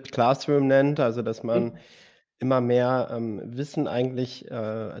ja Flipped Classroom nennt, also dass man immer mehr Wissen eigentlich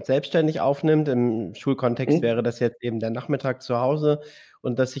selbstständig aufnimmt? Im Schulkontext wäre das jetzt eben der Nachmittag zu Hause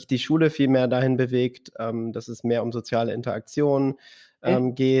und dass sich die Schule viel mehr dahin bewegt, dass es mehr um soziale Interaktion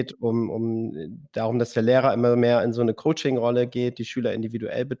geht, darum, dass der Lehrer immer mehr in so eine Coaching-Rolle geht, die Schüler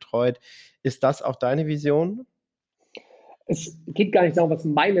individuell betreut. Ist das auch deine Vision? Es geht gar nicht darum, was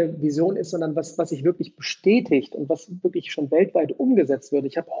meine Vision ist, sondern was sich wirklich bestätigt und was wirklich schon weltweit umgesetzt wird.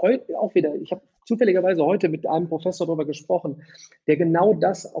 Ich habe zufälligerweise heute mit einem Professor darüber gesprochen, der genau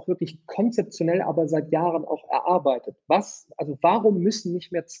das auch wirklich konzeptionell, aber seit Jahren auch erarbeitet. Warum müssen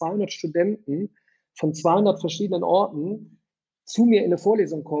nicht mehr 200 Studenten von 200 verschiedenen Orten zu mir in eine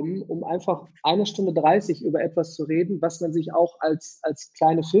Vorlesung kommen, um einfach 1 Stunde 30 über etwas zu reden, was man sich auch als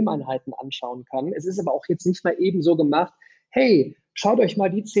kleine Filmeinheiten anschauen kann. Es ist aber auch jetzt nicht mal eben so gemacht, hey, schaut euch mal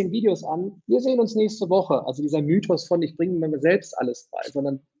die 10 Videos an, wir sehen uns nächste Woche. Also dieser Mythos von, ich bringe mir selbst alles bei,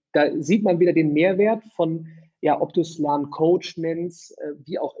 sondern da sieht man wieder den Mehrwert von, ja, ob du es Lerncoach nennst,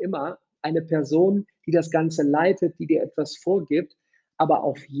 wie auch immer, eine Person, die das Ganze leitet, die dir etwas vorgibt, aber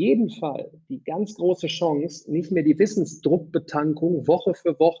auf jeden Fall die ganz große Chance, nicht mehr die Wissensdruckbetankung Woche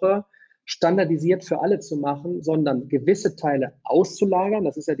für Woche standardisiert für alle zu machen, sondern gewisse Teile auszulagern.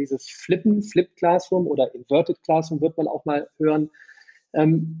 Das ist ja dieses Flip Classroom oder Inverted Classroom, wird man auch mal hören.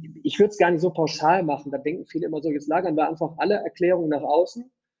 Ich würde es gar nicht so pauschal machen. Da denken viele immer so, jetzt lagern wir einfach alle Erklärungen nach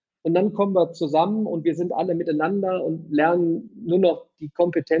außen und dann kommen wir zusammen und wir sind alle miteinander und lernen nur noch die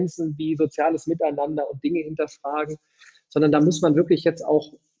Kompetenzen wie soziales Miteinander und Dinge hinterfragen, sondern da muss man wirklich jetzt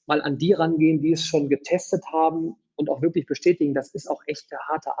auch mal an die rangehen, die es schon getestet haben und auch wirklich bestätigen, das ist auch echte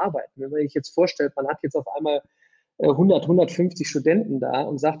harte Arbeit. Wenn man sich jetzt vorstellt, man hat jetzt auf einmal 100, 150 Studenten da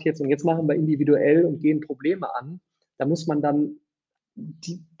und sagt jetzt, und jetzt machen wir individuell und gehen Probleme an, da muss man dann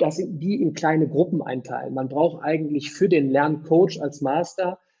die in kleine Gruppen einteilen. Man braucht eigentlich für den Lerncoach als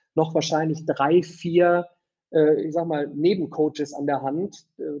Master noch wahrscheinlich 3, 4, ich sag mal, Nebencoaches an der Hand.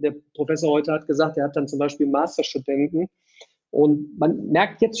 Der Professor heute hat gesagt, er hat dann zum Beispiel Masterstudenten. Und man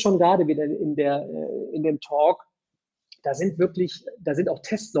merkt jetzt schon gerade wieder in dem Talk, da sind auch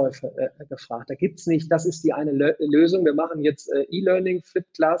Testläufe gefragt. Da gibt es nicht, das ist die eine Lösung, wir machen jetzt E-Learning, Flip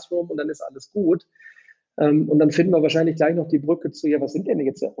Classroom und dann ist alles gut. Und dann finden wir wahrscheinlich gleich noch die Brücke zu, ja, was sind denn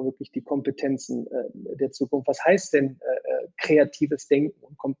jetzt wirklich die Kompetenzen der Zukunft? Was heißt denn kreatives Denken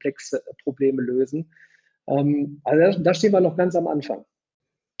und komplexe Probleme lösen? Also da stehen wir noch ganz am Anfang.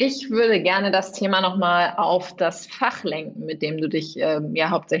 Ich würde gerne das Thema nochmal auf das Fach lenken, mit dem du dich ja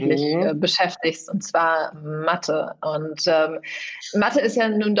hauptsächlich beschäftigst, und zwar Mathe. Und Mathe ist ja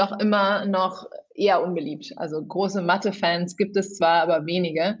nun doch immer noch eher unbeliebt. Also große Mathe-Fans gibt es zwar, aber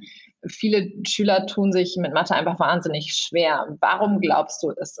wenige. Viele Schüler tun sich mit Mathe einfach wahnsinnig schwer. Warum glaubst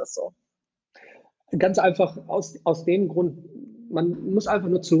du, ist das so? Ganz einfach aus dem Grund, man muss einfach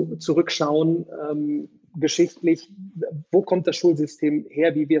nur zurückschauen, geschichtlich, wo kommt das Schulsystem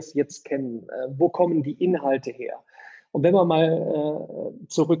her, wie wir es jetzt kennen? Wo kommen die Inhalte her? Und wenn man mal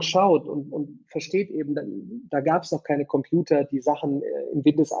zurückschaut und versteht eben, da gab es noch keine Computer, die Sachen in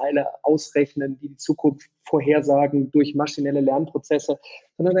Windeseile ausrechnen, die Zukunft vorhersagen durch maschinelle Lernprozesse,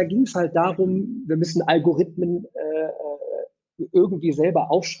 sondern da ging es halt darum, wir müssen Algorithmen irgendwie selber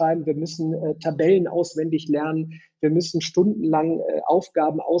aufschreiben, wir müssen Tabellen auswendig lernen, wir müssen stundenlang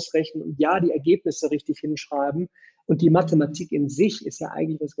Aufgaben ausrechnen und ja, die Ergebnisse richtig hinschreiben. Und die Mathematik in sich ist ja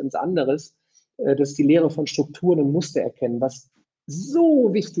eigentlich was ganz anderes. Das ist die Lehre von Strukturen und Muster erkennen, was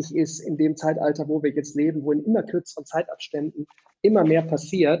so wichtig ist in dem Zeitalter, wo wir jetzt leben, wo in immer kürzeren Zeitabständen immer mehr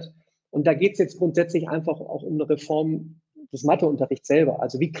passiert. Und da geht es jetzt grundsätzlich einfach auch um eine Reform des Matheunterrichts selber.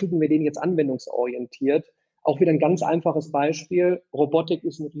 Also wie kriegen wir den jetzt anwendungsorientiert? Auch wieder ein ganz einfaches Beispiel. Robotik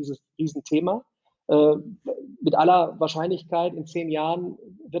ist ein Riesenthema. Mit aller Wahrscheinlichkeit in 10 Jahren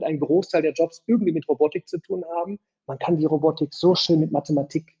wird ein Großteil der Jobs irgendwie mit Robotik zu tun haben. Man kann die Robotik so schön mit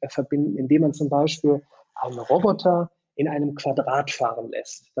Mathematik verbinden, indem man zum Beispiel einen Roboter in einem Quadrat fahren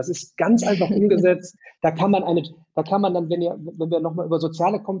lässt. Das ist ganz einfach umgesetzt. Da kann man dann, wenn wir nochmal über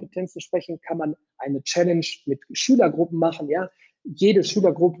soziale Kompetenzen sprechen, kann man eine Challenge mit Schülergruppen machen. Ja, jede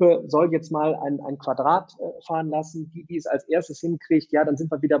Schülergruppe soll jetzt mal ein Quadrat fahren lassen, die es als erstes hinkriegt. Ja, dann sind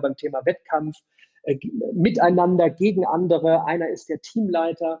wir wieder beim Thema Wettkampf, miteinander, gegen andere. Einer ist der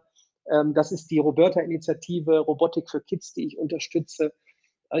Teamleiter. Das ist die Roberta-Initiative, Robotik für Kids, die ich unterstütze.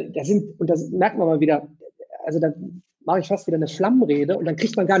 Und das merkt man mal wieder, also da mache ich fast wieder eine Flammenrede und dann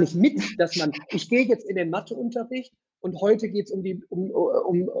kriegt man gar nicht mit, ich gehe jetzt in den Matheunterricht und heute geht es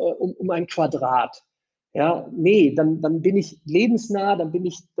um ein Quadrat. Ja, nee, dann bin ich lebensnah, dann bin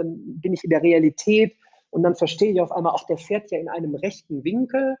ich in der Realität und dann verstehe ich auf einmal, ach, der fährt ja in einem rechten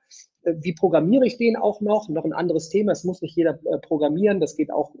Winkel. Wie programmiere ich den auch noch? Noch ein anderes Thema, es muss nicht jeder programmieren, das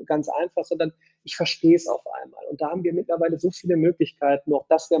geht auch ganz einfach, sondern ich verstehe es auf einmal. Und da haben wir mittlerweile so viele Möglichkeiten, auch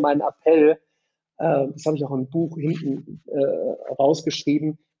das wäre mein Appell, das habe ich auch im Buch hinten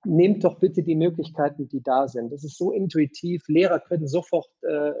rausgeschrieben, nehmt doch bitte die Möglichkeiten, die da sind. Das ist so intuitiv, Lehrer können sofort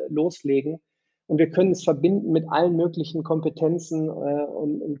loslegen. Und wir können es verbinden mit allen möglichen Kompetenzen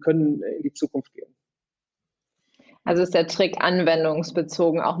und können in die Zukunft gehen. Also ist der Trick,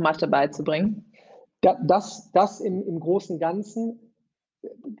 anwendungsbezogen auch Mathe beizubringen? Das im Großen und Ganzen.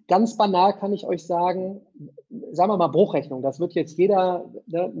 Ganz banal kann ich euch sagen, sagen wir mal Bruchrechnung, das wird jetzt jeder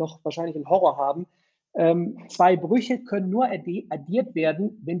noch wahrscheinlich einen Horror haben. 2 Brüche können nur addiert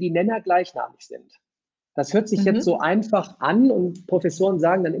werden, wenn die Nenner gleichnamig sind. Das hört sich jetzt so einfach an und Professoren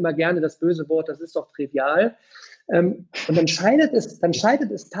sagen dann immer gerne das böse Wort, das ist doch trivial. Und dann scheitert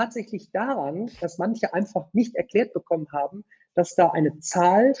es tatsächlich daran, dass manche einfach nicht erklärt bekommen haben, dass da eine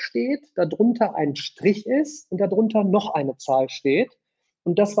Zahl steht, darunter ein Strich ist und darunter noch eine Zahl steht.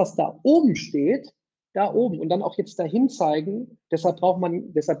 Und das, was da oben steht, da oben und dann auch jetzt dahin zeigen, deshalb braucht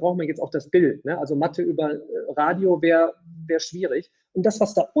man jetzt auch das Bild. Ne? Also Mathe über Radio wäre schwierig. Und das,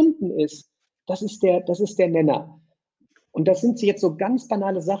 was da unten ist, das ist der Nenner. Und das sind jetzt so ganz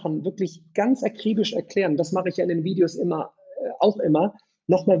banale Sachen, wirklich ganz akribisch erklären. Das mache ich ja in den Videos auch immer.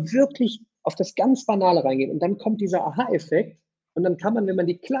 Nochmal wirklich auf das ganz Banale reingehen. Und dann kommt dieser Aha-Effekt. Und dann kann man, wenn man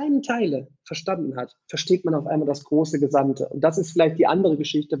die kleinen Teile verstanden hat, versteht man auf einmal das große Gesamte. Und das ist vielleicht die andere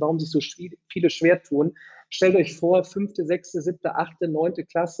Geschichte, warum sich so viele schwer tun. Stellt euch vor, 5., 6., 7., 8., 9.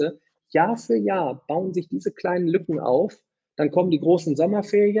 Klasse, Jahr für Jahr bauen sich diese kleinen Lücken auf. Dann kommen die großen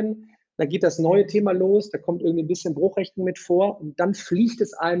Sommerferien. Da geht das neue Thema los, da kommt irgendwie ein bisschen Bruchrechnung mit vor und dann fliegt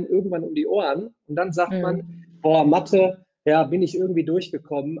es einem irgendwann um die Ohren und dann sagt man, boah, Mathe, ja, bin ich irgendwie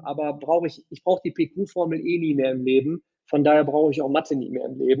durchgekommen, aber ich brauche die PQ-Formel nie mehr im Leben, von daher brauche ich auch Mathe nie mehr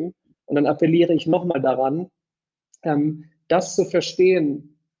im Leben. Und dann appelliere ich nochmal daran, das zu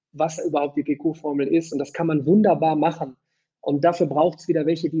verstehen, was überhaupt die PQ-Formel ist und das kann man wunderbar machen. Und dafür braucht es wieder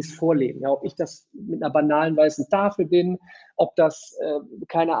welche, die es vorleben. Ja, ob ich das mit einer banalen weißen Tafel bin, ob das,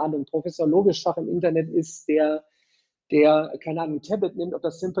 keine Ahnung, Professor Logischfach im Internet ist, der keine Ahnung, ein Tablet nimmt, ob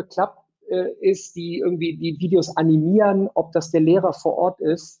das Simple Club ist, die irgendwie die Videos animieren, ob das der Lehrer vor Ort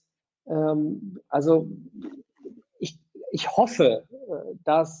ist. Also ich hoffe,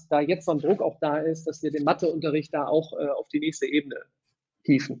 dass da jetzt so ein Druck auch da ist, dass wir den Matheunterricht da auch auf die nächste Ebene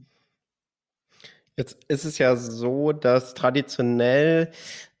hieven. Jetzt ist es ja so, dass traditionell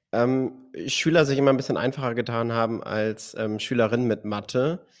Schüler sich immer ein bisschen einfacher getan haben als Schülerinnen mit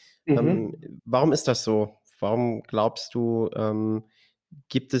Mathe. Warum ist das so? Warum glaubst du,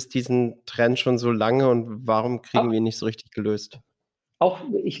 gibt es diesen Trend schon so lange und warum kriegen wir ihn nicht so richtig gelöst?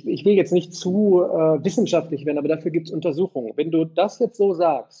 Ich will jetzt nicht zu wissenschaftlich werden, aber dafür gibt es Untersuchungen. Wenn du das jetzt so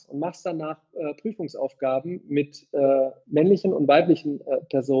sagst und machst danach Prüfungsaufgaben mit männlichen und weiblichen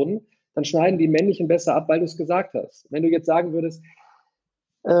Personen, dann schneiden die männlichen besser ab, weil du es gesagt hast. Wenn du jetzt sagen würdest,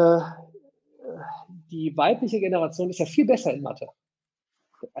 die weibliche Generation ist ja viel besser in Mathe,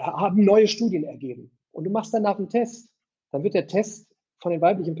 haben neue Studien ergeben und du machst danach einen Test, dann wird der Test von den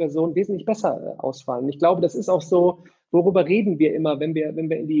weiblichen Personen wesentlich besser ausfallen. Ich glaube, das ist auch so, worüber reden wir immer, wenn wir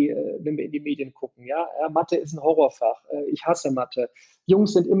in die Medien gucken. Ja, Mathe ist ein Horrorfach. Ich hasse Mathe.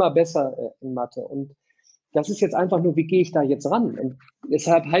 Jungs sind immer besser in Mathe. Und das ist jetzt einfach nur, wie gehe ich da jetzt ran? Und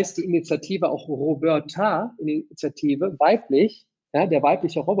deshalb heißt die Initiative auch Roberta-Initiative, weiblich, ja, der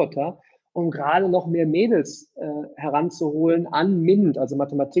weibliche Roboter, um gerade noch mehr Mädels heranzuholen an MINT, also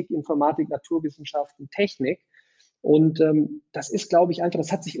Mathematik, Informatik, Naturwissenschaften, Technik. Und das ist, glaube ich, einfach,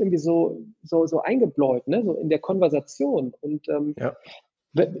 das hat sich irgendwie so eingebläut, ne? So in der Konversation. Und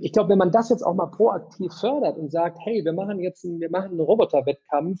ich glaube, wenn man das jetzt auch mal proaktiv fördert und sagt, hey, wir machen einen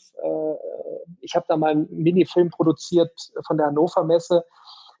Roboterwettkampf. Ich habe da mal einen Minifilm produziert von der Hannover Messe.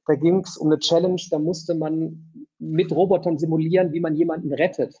 Da ging es um eine Challenge, da musste man mit Robotern simulieren, wie man jemanden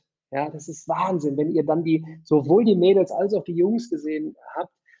rettet. Ja, das ist Wahnsinn, wenn ihr dann sowohl die Mädels als auch die Jungs gesehen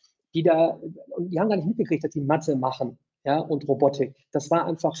habt, die haben gar nicht mitgekriegt, dass die Mathe machen, ja, und Robotik. Das war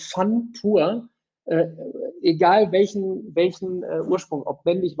einfach Fun pur, egal welchen Ursprung, ob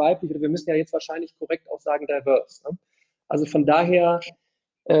männlich, weiblich, oder wir müssen ja jetzt wahrscheinlich korrekt auch sagen diverse. Ne? Also von daher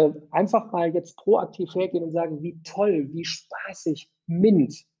einfach mal jetzt proaktiv hergehen und sagen, wie toll, wie spaßig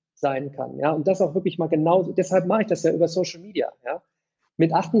MINT sein kann. Ja? Und das auch wirklich mal genauso, deshalb mache ich das ja über Social Media. Ja?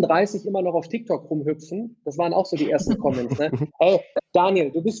 Mit 38 immer noch auf TikTok rumhüpfen, das waren auch so die ersten Comments. Ne? Hey,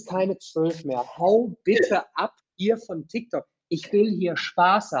 Daniel, du bist keine 12 mehr. Hau bitte ab hier von TikTok. Ich will hier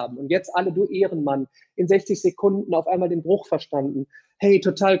Spaß haben. Und jetzt alle, du Ehrenmann, in 60 Sekunden auf einmal den Bruch verstanden. Hey,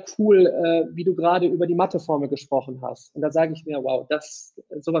 total cool, wie du gerade über die Matheformel gesprochen hast. Und da sage ich mir, wow,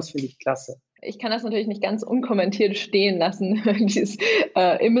 sowas finde ich klasse. Ich kann das natürlich nicht ganz unkommentiert stehen lassen, dieses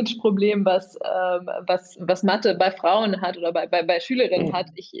Imageproblem, was Mathe bei Frauen hat oder bei Schülerinnen hat.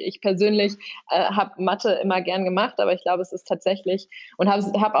 Ich persönlich habe Mathe immer gern gemacht, aber ich glaube, es ist tatsächlich, und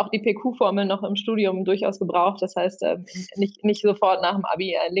habe auch die PQ-Formel noch im Studium durchaus gebraucht, das heißt, nicht sofort nach dem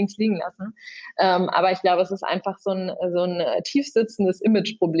Abi links liegen lassen. Aber ich glaube, es ist einfach so ein tiefsitzendes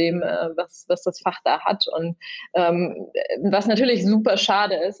Imageproblem, was das Fach da hat und was natürlich super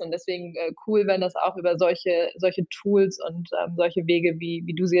schade ist und deswegen cool, wenn das auch über solche Tools und solche Wege,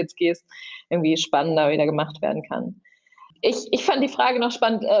 wie du sie jetzt gehst, irgendwie spannender wieder gemacht werden kann. Ich fand die Frage noch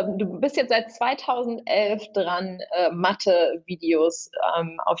spannend. Du bist jetzt seit 2011 dran, Mathe-Videos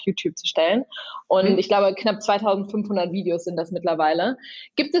auf YouTube zu stellen. Und ich glaube, knapp 2500 Videos sind das mittlerweile.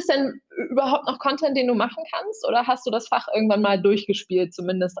 Gibt es denn überhaupt noch Content, den du machen kannst? Oder hast du das Fach irgendwann mal durchgespielt,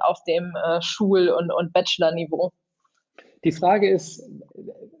 zumindest auf dem Schul- und Bachelor-Niveau? Die Frage ist,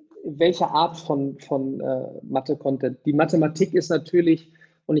 welche Art von Mathe-Content? Die Mathematik ist natürlich,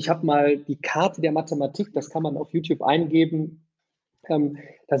 und ich habe mal die Karte der Mathematik, das kann man auf YouTube eingeben.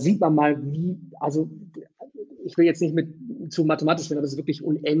 Da sieht man mal, also ich will jetzt nicht zu mathematisch werden, aber es ist wirklich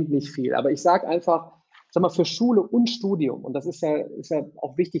unendlich viel. Aber ich sage einfach, sag mal, für Schule und Studium, und das ist ja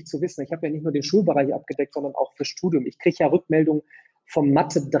auch wichtig zu wissen, ich habe ja nicht nur den Schulbereich abgedeckt, sondern auch für Studium. Ich kriege ja Rückmeldungen vom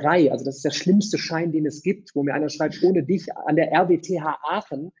Mathe 3, also das ist der schlimmste Schein, den es gibt, wo mir einer schreibt, ohne dich an der RWTH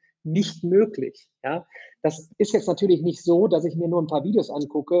Aachen nicht möglich. Ja? Das ist jetzt natürlich nicht so, dass ich mir nur ein paar Videos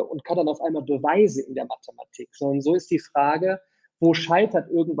angucke und kann dann auf einmal Beweise in der Mathematik, sondern so ist die Frage, wo scheitert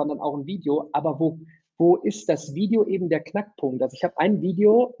irgendwann dann auch ein Video, aber wo ist das Video eben der Knackpunkt? Also ich habe ein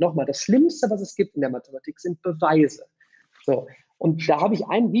Video, nochmal, das Schlimmste, was es gibt in der Mathematik, sind Beweise. So, und da habe ich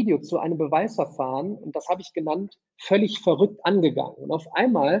ein Video zu einem Beweisverfahren und das habe ich genannt, völlig verrückt angegangen. Und auf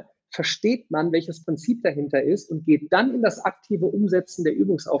einmal versteht man, welches Prinzip dahinter ist und geht dann in das aktive Umsetzen der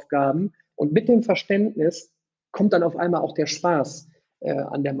Übungsaufgaben und mit dem Verständnis kommt dann auf einmal auch der Spaß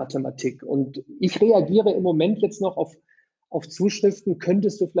an der Mathematik. Und ich reagiere im Moment jetzt noch auf Zuschriften,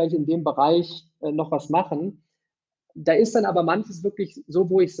 könntest du vielleicht in dem Bereich noch was machen? Da ist dann aber manches wirklich so,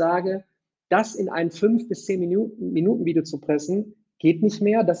 wo ich sage, das in ein 5 bis 10 Minuten Video zu pressen, geht nicht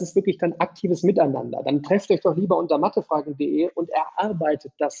mehr. Das ist wirklich dann aktives Miteinander. Dann trefft euch doch lieber unter mathefragen.de und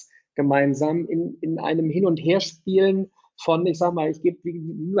erarbeitet das gemeinsam in einem Hin- und Herspielen von, ich sag mal, ich gebe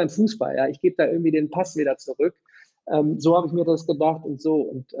wie beim Fußball, ja, ich gebe da irgendwie den Pass wieder zurück. So habe ich mir das gedacht und so.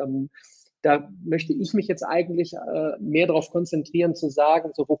 Und da möchte ich mich jetzt eigentlich mehr darauf konzentrieren, zu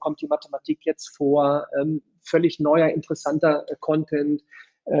sagen, so wo kommt die Mathematik jetzt vor, völlig neuer, interessanter Content.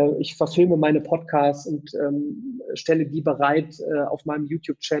 Ich verfilme meine Podcasts und stelle die bereit auf meinem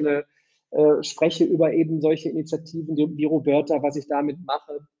YouTube-Channel, spreche über eben solche Initiativen wie Roberta, was ich damit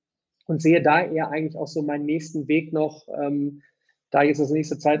mache und sehe da eher eigentlich auch so meinen nächsten Weg noch, da jetzt das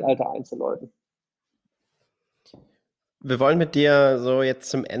nächste Zeitalter einzuläuten. Wir wollen mit dir so jetzt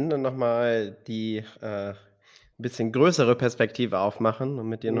zum Ende nochmal die ein bisschen größere Perspektive aufmachen und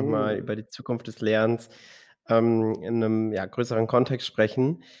mit dir nochmal über die Zukunft des Lernens in einem größeren Kontext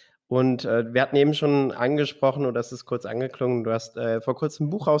sprechen. Und wir hatten eben schon angesprochen, oder es ist kurz angeklungen, du hast vor kurzem ein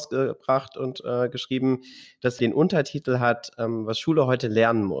Buch rausgebracht und geschrieben, das den Untertitel hat, was Schule heute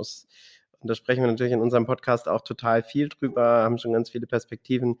lernen muss. Und da sprechen wir natürlich in unserem Podcast auch total viel drüber, haben schon ganz viele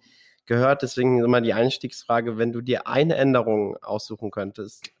Perspektiven gehört. Deswegen immer die Einstiegsfrage, wenn du dir eine Änderung aussuchen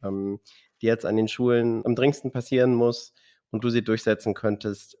könntest, die jetzt an den Schulen am dringendsten passieren muss und du sie durchsetzen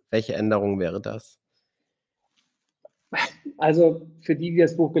könntest, welche Änderung wäre das? Also für die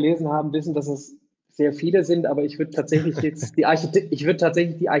das Buch gelesen haben, wissen, dass es sehr viele sind, aber ich würde tatsächlich jetzt die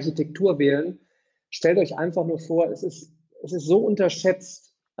Architektur wählen. Stellt euch einfach nur vor, es ist so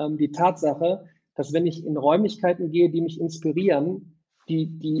unterschätzt, die Tatsache, dass wenn ich in Räumlichkeiten gehe, die mich inspirieren,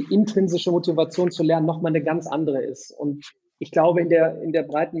 die intrinsische Motivation zu lernen nochmal eine ganz andere ist. Und ich glaube, in der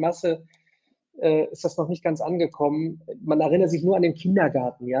breiten Masse ist das noch nicht ganz angekommen. Man erinnert sich nur an den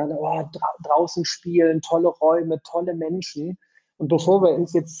Kindergarten, ja, draußen spielen, tolle Räume, tolle Menschen. Und bevor wir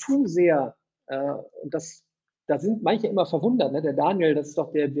uns jetzt zu sehr, da sind manche immer verwundert, ne? Der Daniel, das ist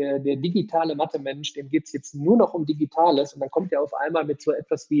doch der digitale Mathe-Mensch, dem geht es jetzt nur noch um Digitales und dann kommt er auf einmal mit so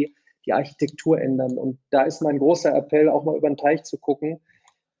etwas wie die Architektur ändern. Und da ist mein großer Appell, auch mal über den Teich zu gucken.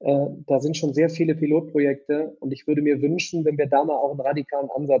 Da sind schon sehr viele Pilotprojekte und ich würde mir wünschen, wenn wir da mal auch einen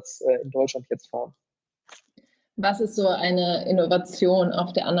radikalen Ansatz in Deutschland jetzt fahren. Was ist so eine Innovation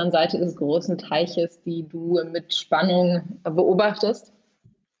auf der anderen Seite des großen Teiches, die du mit Spannung beobachtest?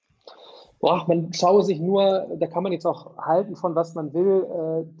 Man schaue sich nur, da kann man jetzt auch halten von was man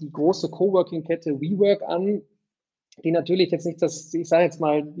will, die große Coworking-Kette WeWork an, die natürlich jetzt nicht ich sage jetzt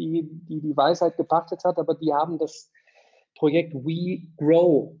mal, die Weisheit gepachtet hat, aber die haben das Projekt We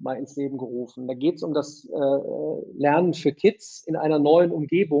Grow mal ins Leben gerufen. Da geht es um das Lernen für Kids in einer neuen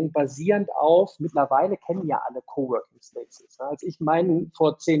Umgebung, basierend auf, mittlerweile kennen ja alle Coworking Spaces. Als ich meinen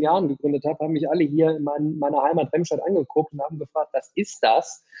vor 10 Jahren gegründet habe, haben mich alle hier in meiner Heimat Remscheid angeguckt und haben gefragt, was ist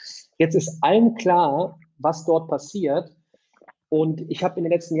das? Jetzt ist allen klar, was dort passiert. Und ich habe in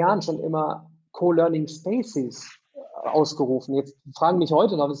den letzten Jahren schon immer Co-Learning Spaces ausgerufen. Jetzt fragen mich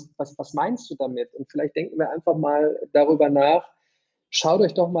heute noch, was meinst du damit? Und vielleicht denken wir einfach mal darüber nach, Schaut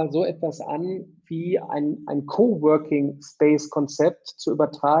euch doch mal so etwas an, wie ein Coworking-Space-Konzept zu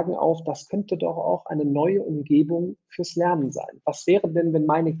übertragen auf, das könnte doch auch eine neue Umgebung fürs Lernen sein. Was wäre denn, wenn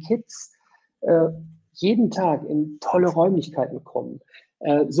meine Kids jeden Tag in tolle Räumlichkeiten kommen?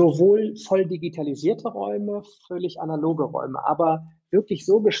 Sowohl voll digitalisierte Räume, völlig analoge Räume, aber wirklich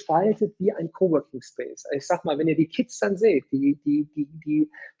so gestaltet wie ein Coworking Space. Ich sag mal, wenn ihr die Kids dann seht, die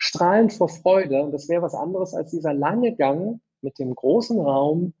strahlen vor Freude, und das wäre was anderes als dieser lange Gang mit dem großen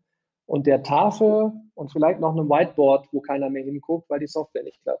Raum und der Tafel und vielleicht noch einem Whiteboard, wo keiner mehr hinguckt, weil die Software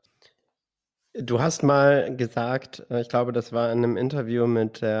nicht klappt. Du hast mal gesagt, ich glaube, das war in einem Interview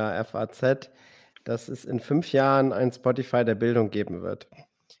mit der FAZ, dass es in 5 Jahren ein Spotify der Bildung geben wird.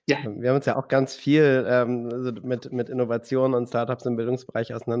 Ja. Wir haben uns ja auch ganz viel also mit Innovationen und Startups im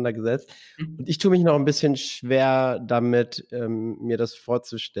Bildungsbereich auseinandergesetzt. Und ich tue mich noch ein bisschen schwer damit, mir das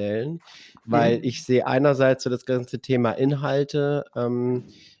vorzustellen, weil ich sehe einerseits so das ganze Thema Inhalte,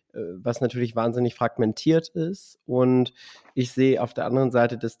 was natürlich wahnsinnig fragmentiert ist. Und ich sehe auf der anderen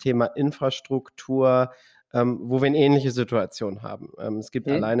Seite das Thema Infrastruktur, wo wir eine ähnliche Situation haben. Es gibt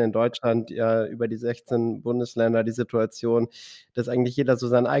alleine in Deutschland ja über die 16 Bundesländer die Situation, dass eigentlich jeder so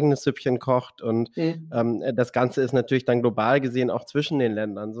sein eigenes Süppchen kocht und das Ganze ist natürlich dann global gesehen auch zwischen den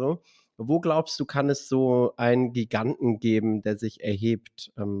Ländern so. Wo glaubst du, kann es so einen Giganten geben, der sich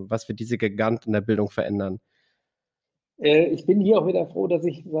erhebt? Was wird diese Giganten in der Bildung verändern? Ich bin hier auch wieder froh, dass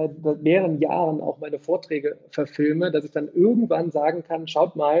ich seit mehreren Jahren auch meine Vorträge verfilme, dass ich dann irgendwann sagen kann,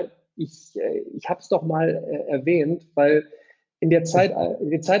 schaut mal, ich habe es doch mal erwähnt, weil in dem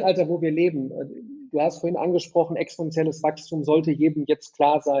Zeitalter, wo wir leben, du hast vorhin angesprochen, exponentielles Wachstum sollte jedem jetzt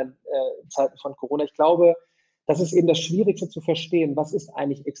klar sein in Zeiten von Corona. Ich glaube, das ist eben das Schwierigste zu verstehen. Was ist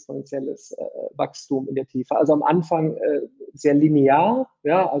eigentlich exponentielles Wachstum in der Tiefe? Also am Anfang sehr linear,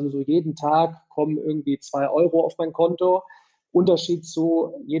 ja, also so jeden Tag kommen irgendwie 2 € auf mein Konto. Unterschied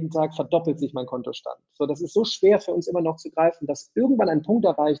zu jeden Tag verdoppelt sich mein Kontostand. So, das ist so schwer für uns immer noch zu greifen, dass irgendwann ein Punkt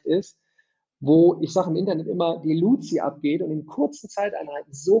erreicht ist, wo ich sage im Internet immer, die Luzi abgeht und in kurzen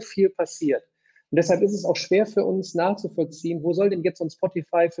Zeiteinheiten so viel passiert. Und deshalb ist es auch schwer für uns nachzuvollziehen, wo soll denn jetzt so ein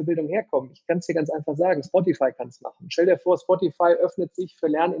Spotify für Bildung herkommen? Ich kann es dir ganz einfach sagen, Spotify kann es machen. Stell dir vor, Spotify öffnet sich für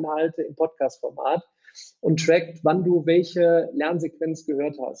Lerninhalte im Podcast-Format und trackt, wann du welche Lernsequenz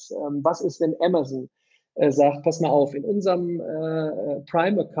gehört hast. Was ist, wenn Amazon sagt, pass mal auf, in unserem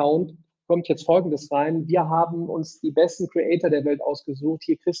Prime-Account kommt jetzt Folgendes rein. Wir haben uns die besten Creator der Welt ausgesucht.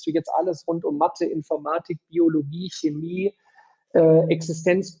 Hier kriegst du jetzt alles rund um Mathe, Informatik, Biologie, Chemie,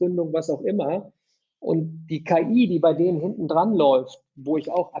 Existenzgründung, was auch immer. Und die KI, die bei denen hinten dran läuft, wo ich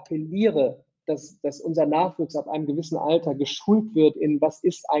auch appelliere, dass unser Nachwuchs ab einem gewissen Alter geschult wird in, was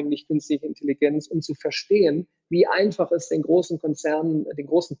ist eigentlich künstliche Intelligenz, um zu verstehen, wie einfach es den großen Konzernen, den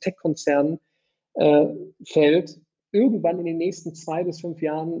großen Tech-Konzernen fällt, irgendwann in den nächsten 2 bis 5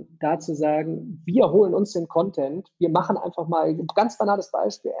 Jahren da zu sagen, wir holen uns den Content, wir machen einfach mal, ein ganz banales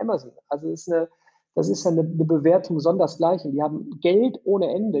Beispiel, Amazon. Also das ist ja eine Bewertung sondersgleichen. Die haben Geld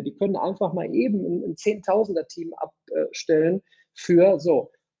ohne Ende. Die können einfach mal eben ein Zehntausender-Team abstellen für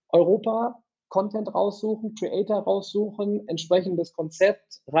so Europa, Content raussuchen, Creator raussuchen, entsprechendes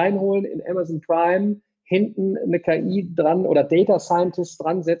Konzept reinholen in Amazon Prime, hinten eine KI dran oder Data Scientist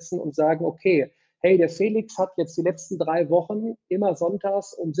dran setzen und sagen, okay, hey, der Felix hat jetzt die letzten 3 Wochen immer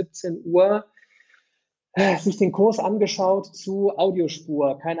sonntags um 17 Uhr sich den Kurs angeschaut zu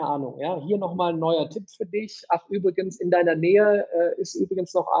Audiospur, keine Ahnung. Ja, hier nochmal ein neuer Tipp für dich. Ach, übrigens, in deiner Nähe ist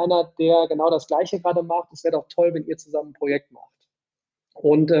übrigens noch einer, der genau das Gleiche gerade macht. Es wäre doch toll, wenn ihr zusammen ein Projekt macht.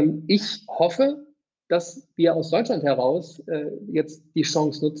 Und ich hoffe, dass wir aus Deutschland heraus jetzt die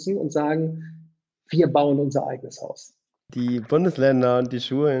Chance nutzen und sagen, wir bauen unser eigenes Haus. Die Bundesländer und die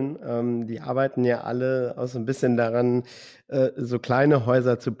Schulen, die arbeiten ja alle auch so ein bisschen daran, so kleine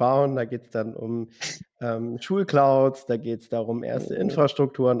Häuser zu bauen. Da geht es dann um Schulclouds, da geht es darum, erste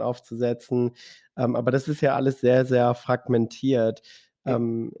Infrastrukturen aufzusetzen. Aber das ist ja alles sehr, sehr fragmentiert.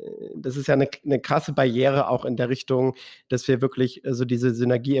 Das ist ja eine krasse Barriere auch in der Richtung, dass wir wirklich so diese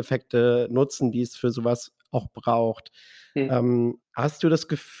Synergieeffekte nutzen, die es für sowas auch braucht. Hast du das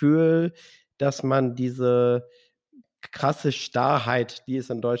Gefühl, dass man diese krasse Starrheit, die es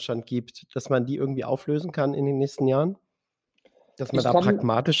in Deutschland gibt, dass man die irgendwie auflösen kann in den nächsten Jahren? Dass man da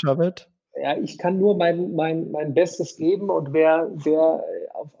pragmatischer wird? Ja, ich kann nur mein Bestes geben und wer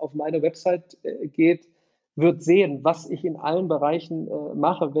auf meine Website geht, wird sehen, was ich in allen Bereichen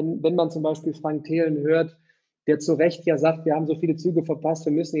mache. Wenn man zum Beispiel Frank Thelen hört, der zu Recht ja sagt, wir haben so viele Züge verpasst,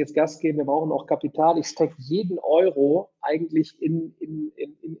 wir müssen jetzt Gas geben, wir brauchen auch Kapital. Ich stecke jeden Euro eigentlich in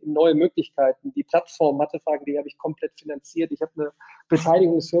neue Möglichkeiten. Die Plattform Mathefragen, die habe ich komplett finanziert. Ich habe eine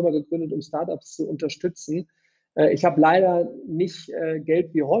Beteiligungsfirma gegründet, um Startups zu unterstützen. Ich habe leider nicht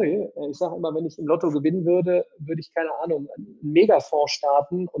Geld wie Heu. Ich sage immer, wenn ich im Lotto gewinnen würde, würde ich, keine Ahnung, einen Megafonds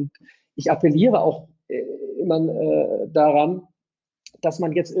starten. Und ich appelliere auch immer daran, dass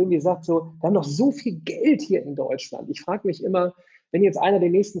man jetzt irgendwie sagt, so, wir haben noch so viel Geld hier in Deutschland. Ich frage mich immer, wenn jetzt einer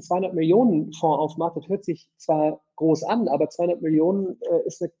den nächsten 200 Millionen Fonds aufmacht, das hört sich zwar groß an, aber 200 Millionen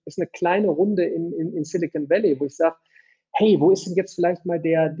ist eine kleine Runde in Silicon Valley, wo ich sage, hey, wo ist denn jetzt vielleicht mal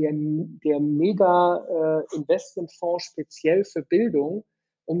der Mega-Investmentfonds speziell für Bildung,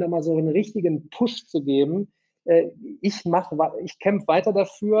 um da mal so einen richtigen Push zu geben? Ich kämpfe weiter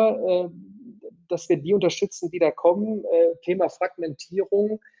dafür, dass wir die unterstützen, die da kommen. Thema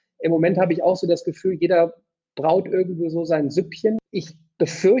Fragmentierung. Im Moment habe ich auch so das Gefühl, jeder braut irgendwie so sein Süppchen. Ich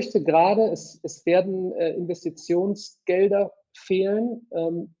befürchte gerade, es werden Investitionsgelder fehlen.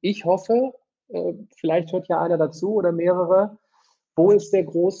 Ich hoffe, vielleicht hört ja einer dazu oder mehrere. Wo ist der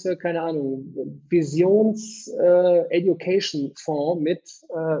große, keine Ahnung, Visions-Education-Fonds mit,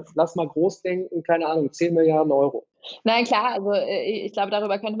 lass mal groß denken, keine Ahnung, 10 Milliarden Euro? Nein, klar, also ich glaube,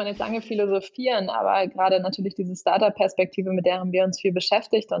 darüber könnte man jetzt lange philosophieren, aber gerade natürlich diese Startup-Perspektive, mit der haben wir uns viel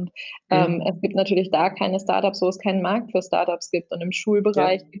beschäftigt und es gibt natürlich da keine Startups, wo es keinen Markt für Startups gibt und im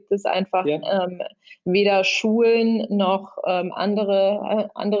Schulbereich gibt es einfach weder Schulen noch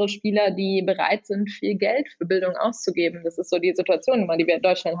andere Spieler, die bereit sind, viel Geld für Bildung auszugeben. Das ist so die Situation, die wir in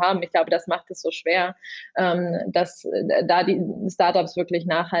Deutschland haben. Ich glaube, das macht es so schwer, dass da die Startups wirklich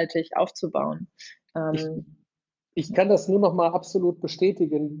nachhaltig aufzubauen. Ich kann das nur noch mal absolut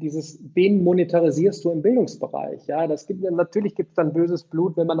bestätigen. Wen monetarisierst du im Bildungsbereich? Ja, natürlich gibt es dann böses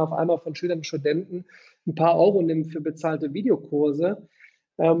Blut, wenn man auf einmal von Schülern und Studenten ein paar Euro nimmt für bezahlte Videokurse.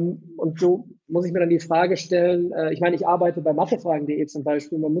 Und so muss ich mir dann die Frage stellen, ich meine, ich arbeite bei mathefragen.de zum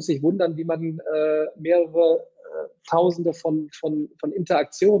Beispiel. Man muss sich wundern, wie man mehrere Tausende von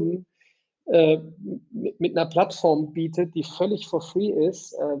Interaktionen mit einer Plattform bietet, die völlig for free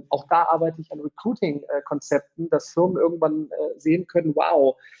ist. Auch da arbeite ich an Recruiting-Konzepten, dass Firmen irgendwann sehen können,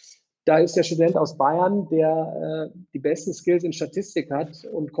 wow, da ist der Student aus Bayern, der die besten Skills in Statistik hat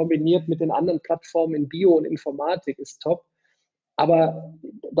und kombiniert mit den anderen Plattformen in Bio und Informatik ist top. Aber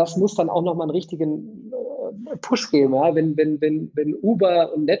das muss dann auch nochmal einen richtigen Push geben. Ja? Wenn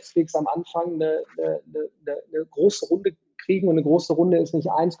Uber und Netflix am Anfang eine große Runde kriegen und eine große Runde ist nicht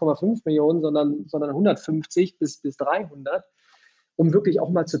 1,5 Millionen, sondern 150 bis 300, um wirklich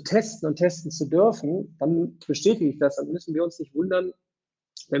auch mal zu testen und testen zu dürfen, dann bestätige ich das. Dann müssen wir uns nicht wundern,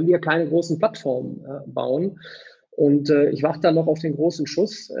 wenn wir keine großen Plattformen bauen. Und ich warte da noch auf den großen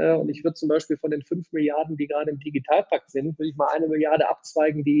Schuss. Und ich würde zum Beispiel von den 5 Milliarden, die gerade im Digitalpakt sind, würde ich mal 1 Milliarde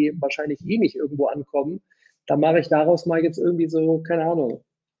abzweigen, die wahrscheinlich eh nicht irgendwo ankommen. Dann mache ich daraus mal jetzt irgendwie so, keine Ahnung,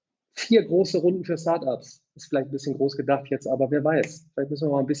 4 große Runden für Startups. Ist vielleicht ein bisschen groß gedacht jetzt, aber wer weiß. Vielleicht müssen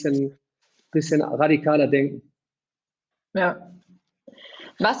wir mal ein bisschen radikaler denken. Ja.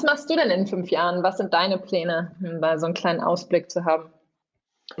 Was machst du denn in 5 Jahren? Was sind deine Pläne, um da so einen kleinen Ausblick zu haben?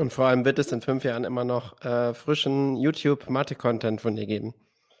 Und vor allem wird es in 5 Jahren immer noch frischen YouTube-Mathe-Content von dir geben.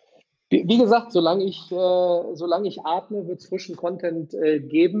 Wie gesagt, solange ich atme, wird es frischen Content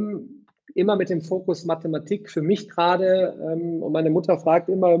geben. Immer mit dem Fokus Mathematik. Für mich gerade, und meine Mutter fragt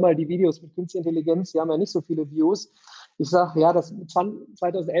immer die Videos mit Künstlicher Intelligenz, die haben ja nicht so viele Views. Ich sage, ja,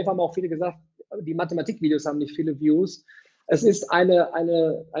 2011 haben auch viele gesagt, die Mathematikvideos haben nicht viele Views. Es ist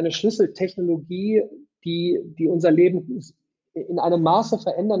eine Schlüsseltechnologie, die unser Leben in einem Maße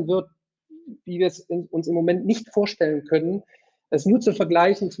verändern wird, wie wir es uns im Moment nicht vorstellen können. Es nur zu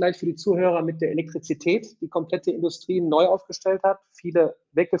vergleichen, vielleicht für die Zuhörer, mit der Elektrizität, die komplette Industrie neu aufgestellt hat, viele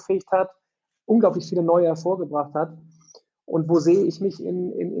weggefegt hat, unglaublich viele neue hervorgebracht hat. Und wo sehe ich mich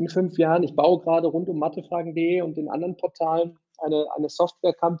in 5 Jahren? Ich baue gerade rund um mathefragen.de und den anderen Portalen eine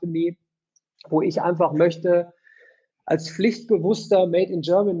Software-Company, wo ich einfach möchte, als pflichtbewusster Made in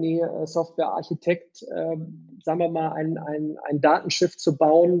Germany Software-Architekt, sagen wir mal, ein Datenschiff zu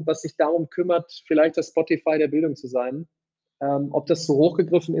bauen, was sich darum kümmert, vielleicht das Spotify der Bildung zu sein. Ob das zu hoch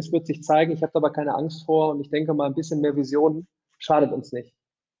gegriffen ist, wird sich zeigen. Ich habe aber keine Angst vor und ich denke mal, ein bisschen mehr Vision schadet uns nicht.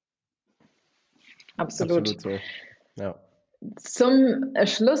 Absolut so. Ja. Zum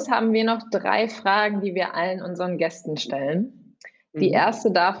Schluss haben wir noch 3 Fragen, die wir allen unseren Gästen stellen. Die erste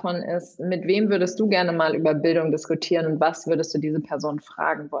davon ist, mit wem würdest du gerne mal über Bildung diskutieren und was würdest du diese Person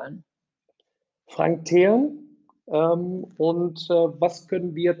fragen wollen? Frank Thelen. Was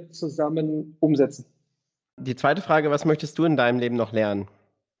können wir zusammen umsetzen? Die zweite Frage, was möchtest du in deinem Leben noch lernen?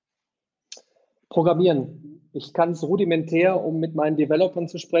 Programmieren. Ich kann es rudimentär, um mit meinen Developern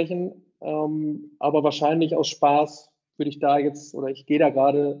zu sprechen, aber wahrscheinlich aus Spaß würde ich da jetzt, oder ich gehe da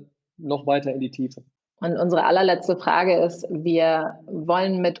gerade noch weiter in die Tiefe. Und unsere allerletzte Frage ist, wir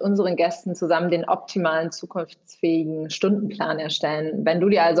wollen mit unseren Gästen zusammen den optimalen, zukunftsfähigen Stundenplan erstellen. Wenn du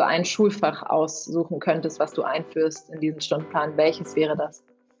dir also ein Schulfach aussuchen könntest, was du einführst in diesen Stundenplan, welches wäre das?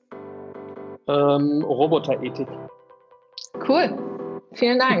 Roboterethik. Cool.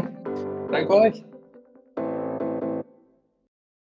 Vielen Dank. Danke euch.